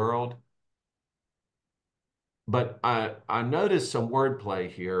whole world. But I noticed some wordplay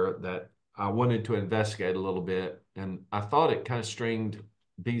here that I wanted to investigate a little bit, and I thought it kind of stringed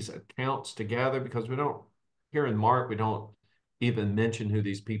these accounts together because here in Mark, we don't even mention who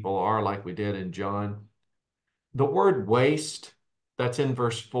these people are like we did in John. The word waste, that's in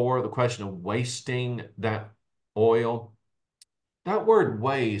verse 4, the question of wasting that oil. That word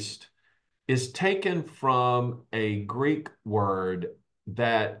waste is taken from a Greek word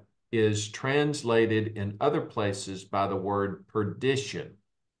that is translated in other places by the word perdition.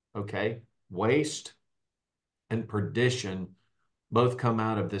 Okay? Waste and perdition both come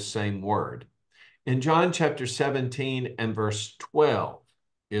out of this same word. In John chapter 17 and verse 12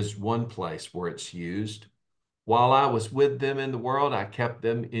 is one place where it's used. "While I was with them in the world, I kept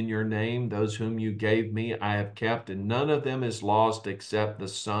them in your name. Those whom you gave me, I have kept, and none of them is lost except the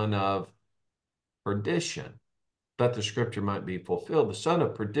son of perdition, that the scripture might be fulfilled." The son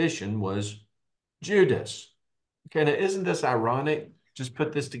of perdition was Judas. Okay, now isn't this ironic? Just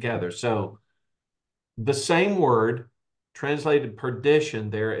put this together. So the same word translated perdition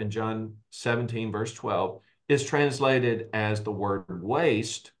there in John 17, verse 12, is translated as the word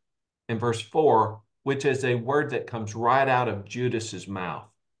waste in verse 4, which is a word that comes right out of Judas's mouth.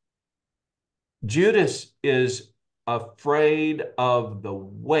 Judas is afraid of the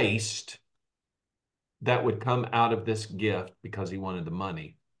waste that would come out of this gift because he wanted the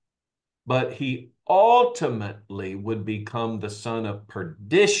money. But he ultimately would become the son of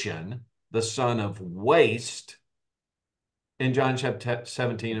perdition, the son of waste, in John chapter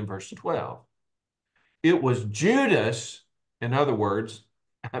 17 and verse 12. It was Judas, in other words,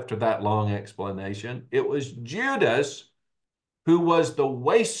 after that long explanation, it was Judas who was the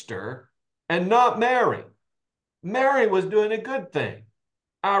waster and not Mary. Mary was doing a good thing.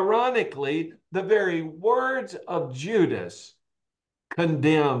 Ironically, the very words of Judas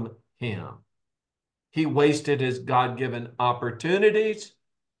condemn him. He wasted his God-given opportunities,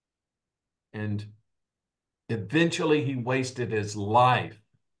 and eventually he wasted his life,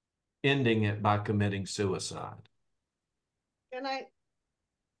 ending it by committing suicide. Can I?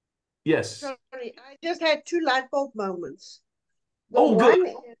 Yes. Sorry, I just had two light bulb moments. Oh,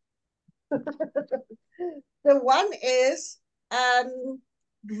 good. The one is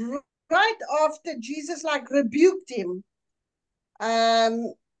right after Jesus like rebuked him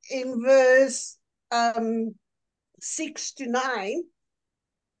in verse 6 to 9.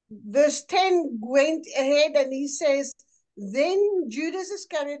 Verse 10 went ahead and he says, Then Judas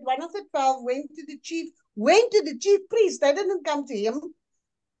Iscariot, one of the 12, went to the chief priest. They didn't come to him to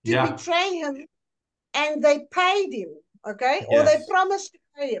Yeah. betray him, and they paid him, okay? Or they Yes. promised to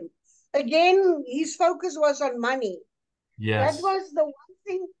pay him. Again, his focus was on money. That Yes. was the one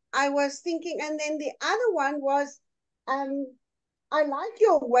thing I was thinking. And then the other one was, um, I like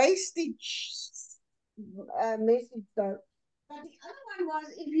your wastage message though. But the other one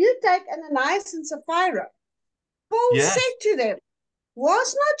was, if you take Ananias and Sapphira, Paul said Yes. to them,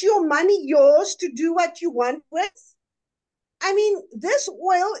 was not your money yours to do what you want with? I mean, this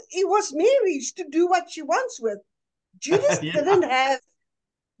oil, it was Mary's to do what she wants with. Judas Yeah. didn't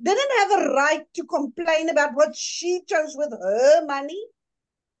have a right to complain about what she chose with her money.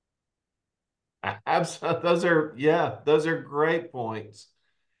 Absolutely. Those are great points.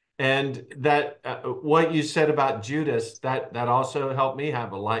 And that what you said about Judas, that also helped me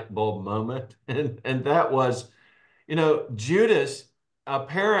have a light bulb moment. And that was, Judas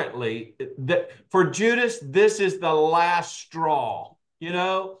apparently that for Judas, this is the last straw.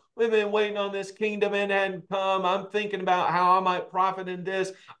 We've been waiting on this kingdom and it hadn't come. I'm thinking about how I might profit in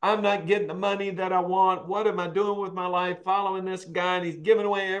this. I'm not getting the money that I want. What am I doing with my life? Following this guy, and he's giving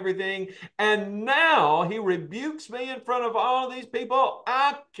away everything. And now he rebukes me in front of all of these people.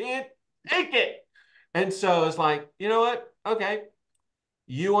 I can't take it. And so it's like, you know what? Okay,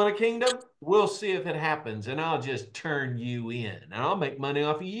 you want a kingdom? We'll see if it happens, and I'll just turn you in, and I'll make money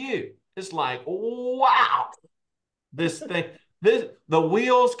off of you. It's like, wow, this thing, the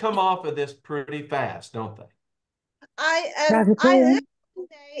wheels come off of this pretty fast, don't they? I Brother I heard Paul.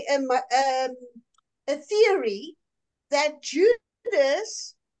 today a theory that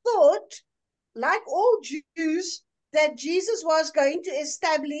Judas thought, like all Jews, that Jesus was going to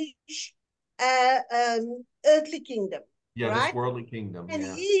establish a earthly kingdom, Yeah, this right? worldly kingdom. And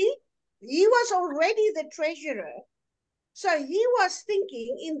Yeah. he was already the treasurer. So he was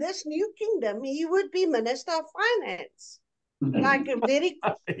thinking in this new kingdom, he would be minister of finance, like a very.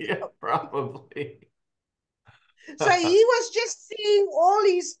 Yeah, probably. So he was just seeing all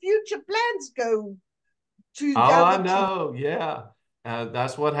his future plans go to the Oh, I other two. know. Yeah.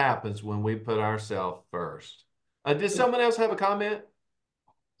 That's what happens when we put ourselves first. Did someone else have a comment?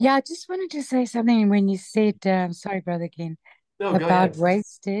 Yeah, I just wanted to say something when you said, sorry, Brother Ken, No, go about ahead.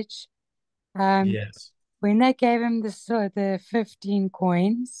 wastage. Um, Yes. when they gave him the 15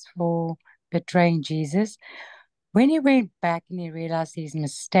 coins for betraying Jesus, when he went back and he realized his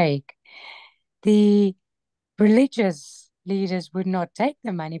mistake, the religious leaders would not take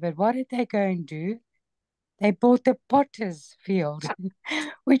the money, but what did they go and do? They bought the potter's field,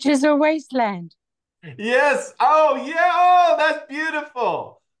 which is a wasteland. Yes. Oh, yeah. Oh, that's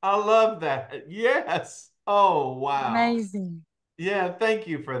beautiful. I love that. Yes. Oh, wow. Amazing. Yeah, thank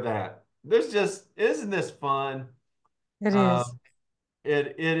you for that. Isn't this fun? It is. Um,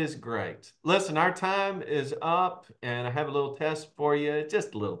 it is great. Listen, our time is up, and I have a little test for you.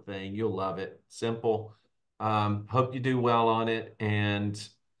 Just a little thing. You'll love it. Simple. Hope you do well on it. And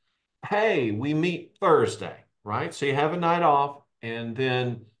hey, we meet Thursday, right? So you have a night off, and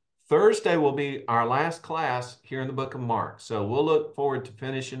then Thursday will be our last class here in the book of Mark. So we'll look forward to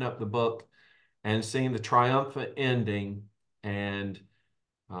finishing up the book and seeing the triumphant ending. And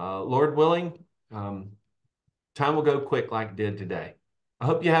Lord willing, time will go quick like it did today. I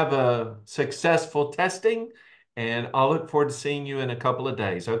hope you have a successful testing, and I'll look forward to seeing you in a couple of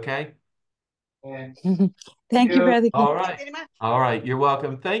days, okay? Thank you, Brother All Thank you right. very much. All right. You're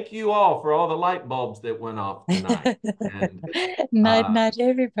welcome. Thank you all for all the light bulbs that went off tonight and Night, uh, night,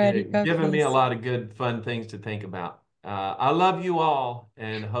 everybody. God giving me a bless. lot of good, fun things to think about. I love you all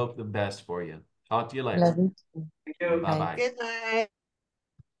and hope the best for you. Talk to you later. Love you too. Bye Bye. bye. Good night.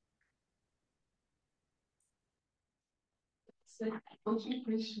 What's your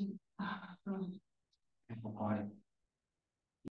question?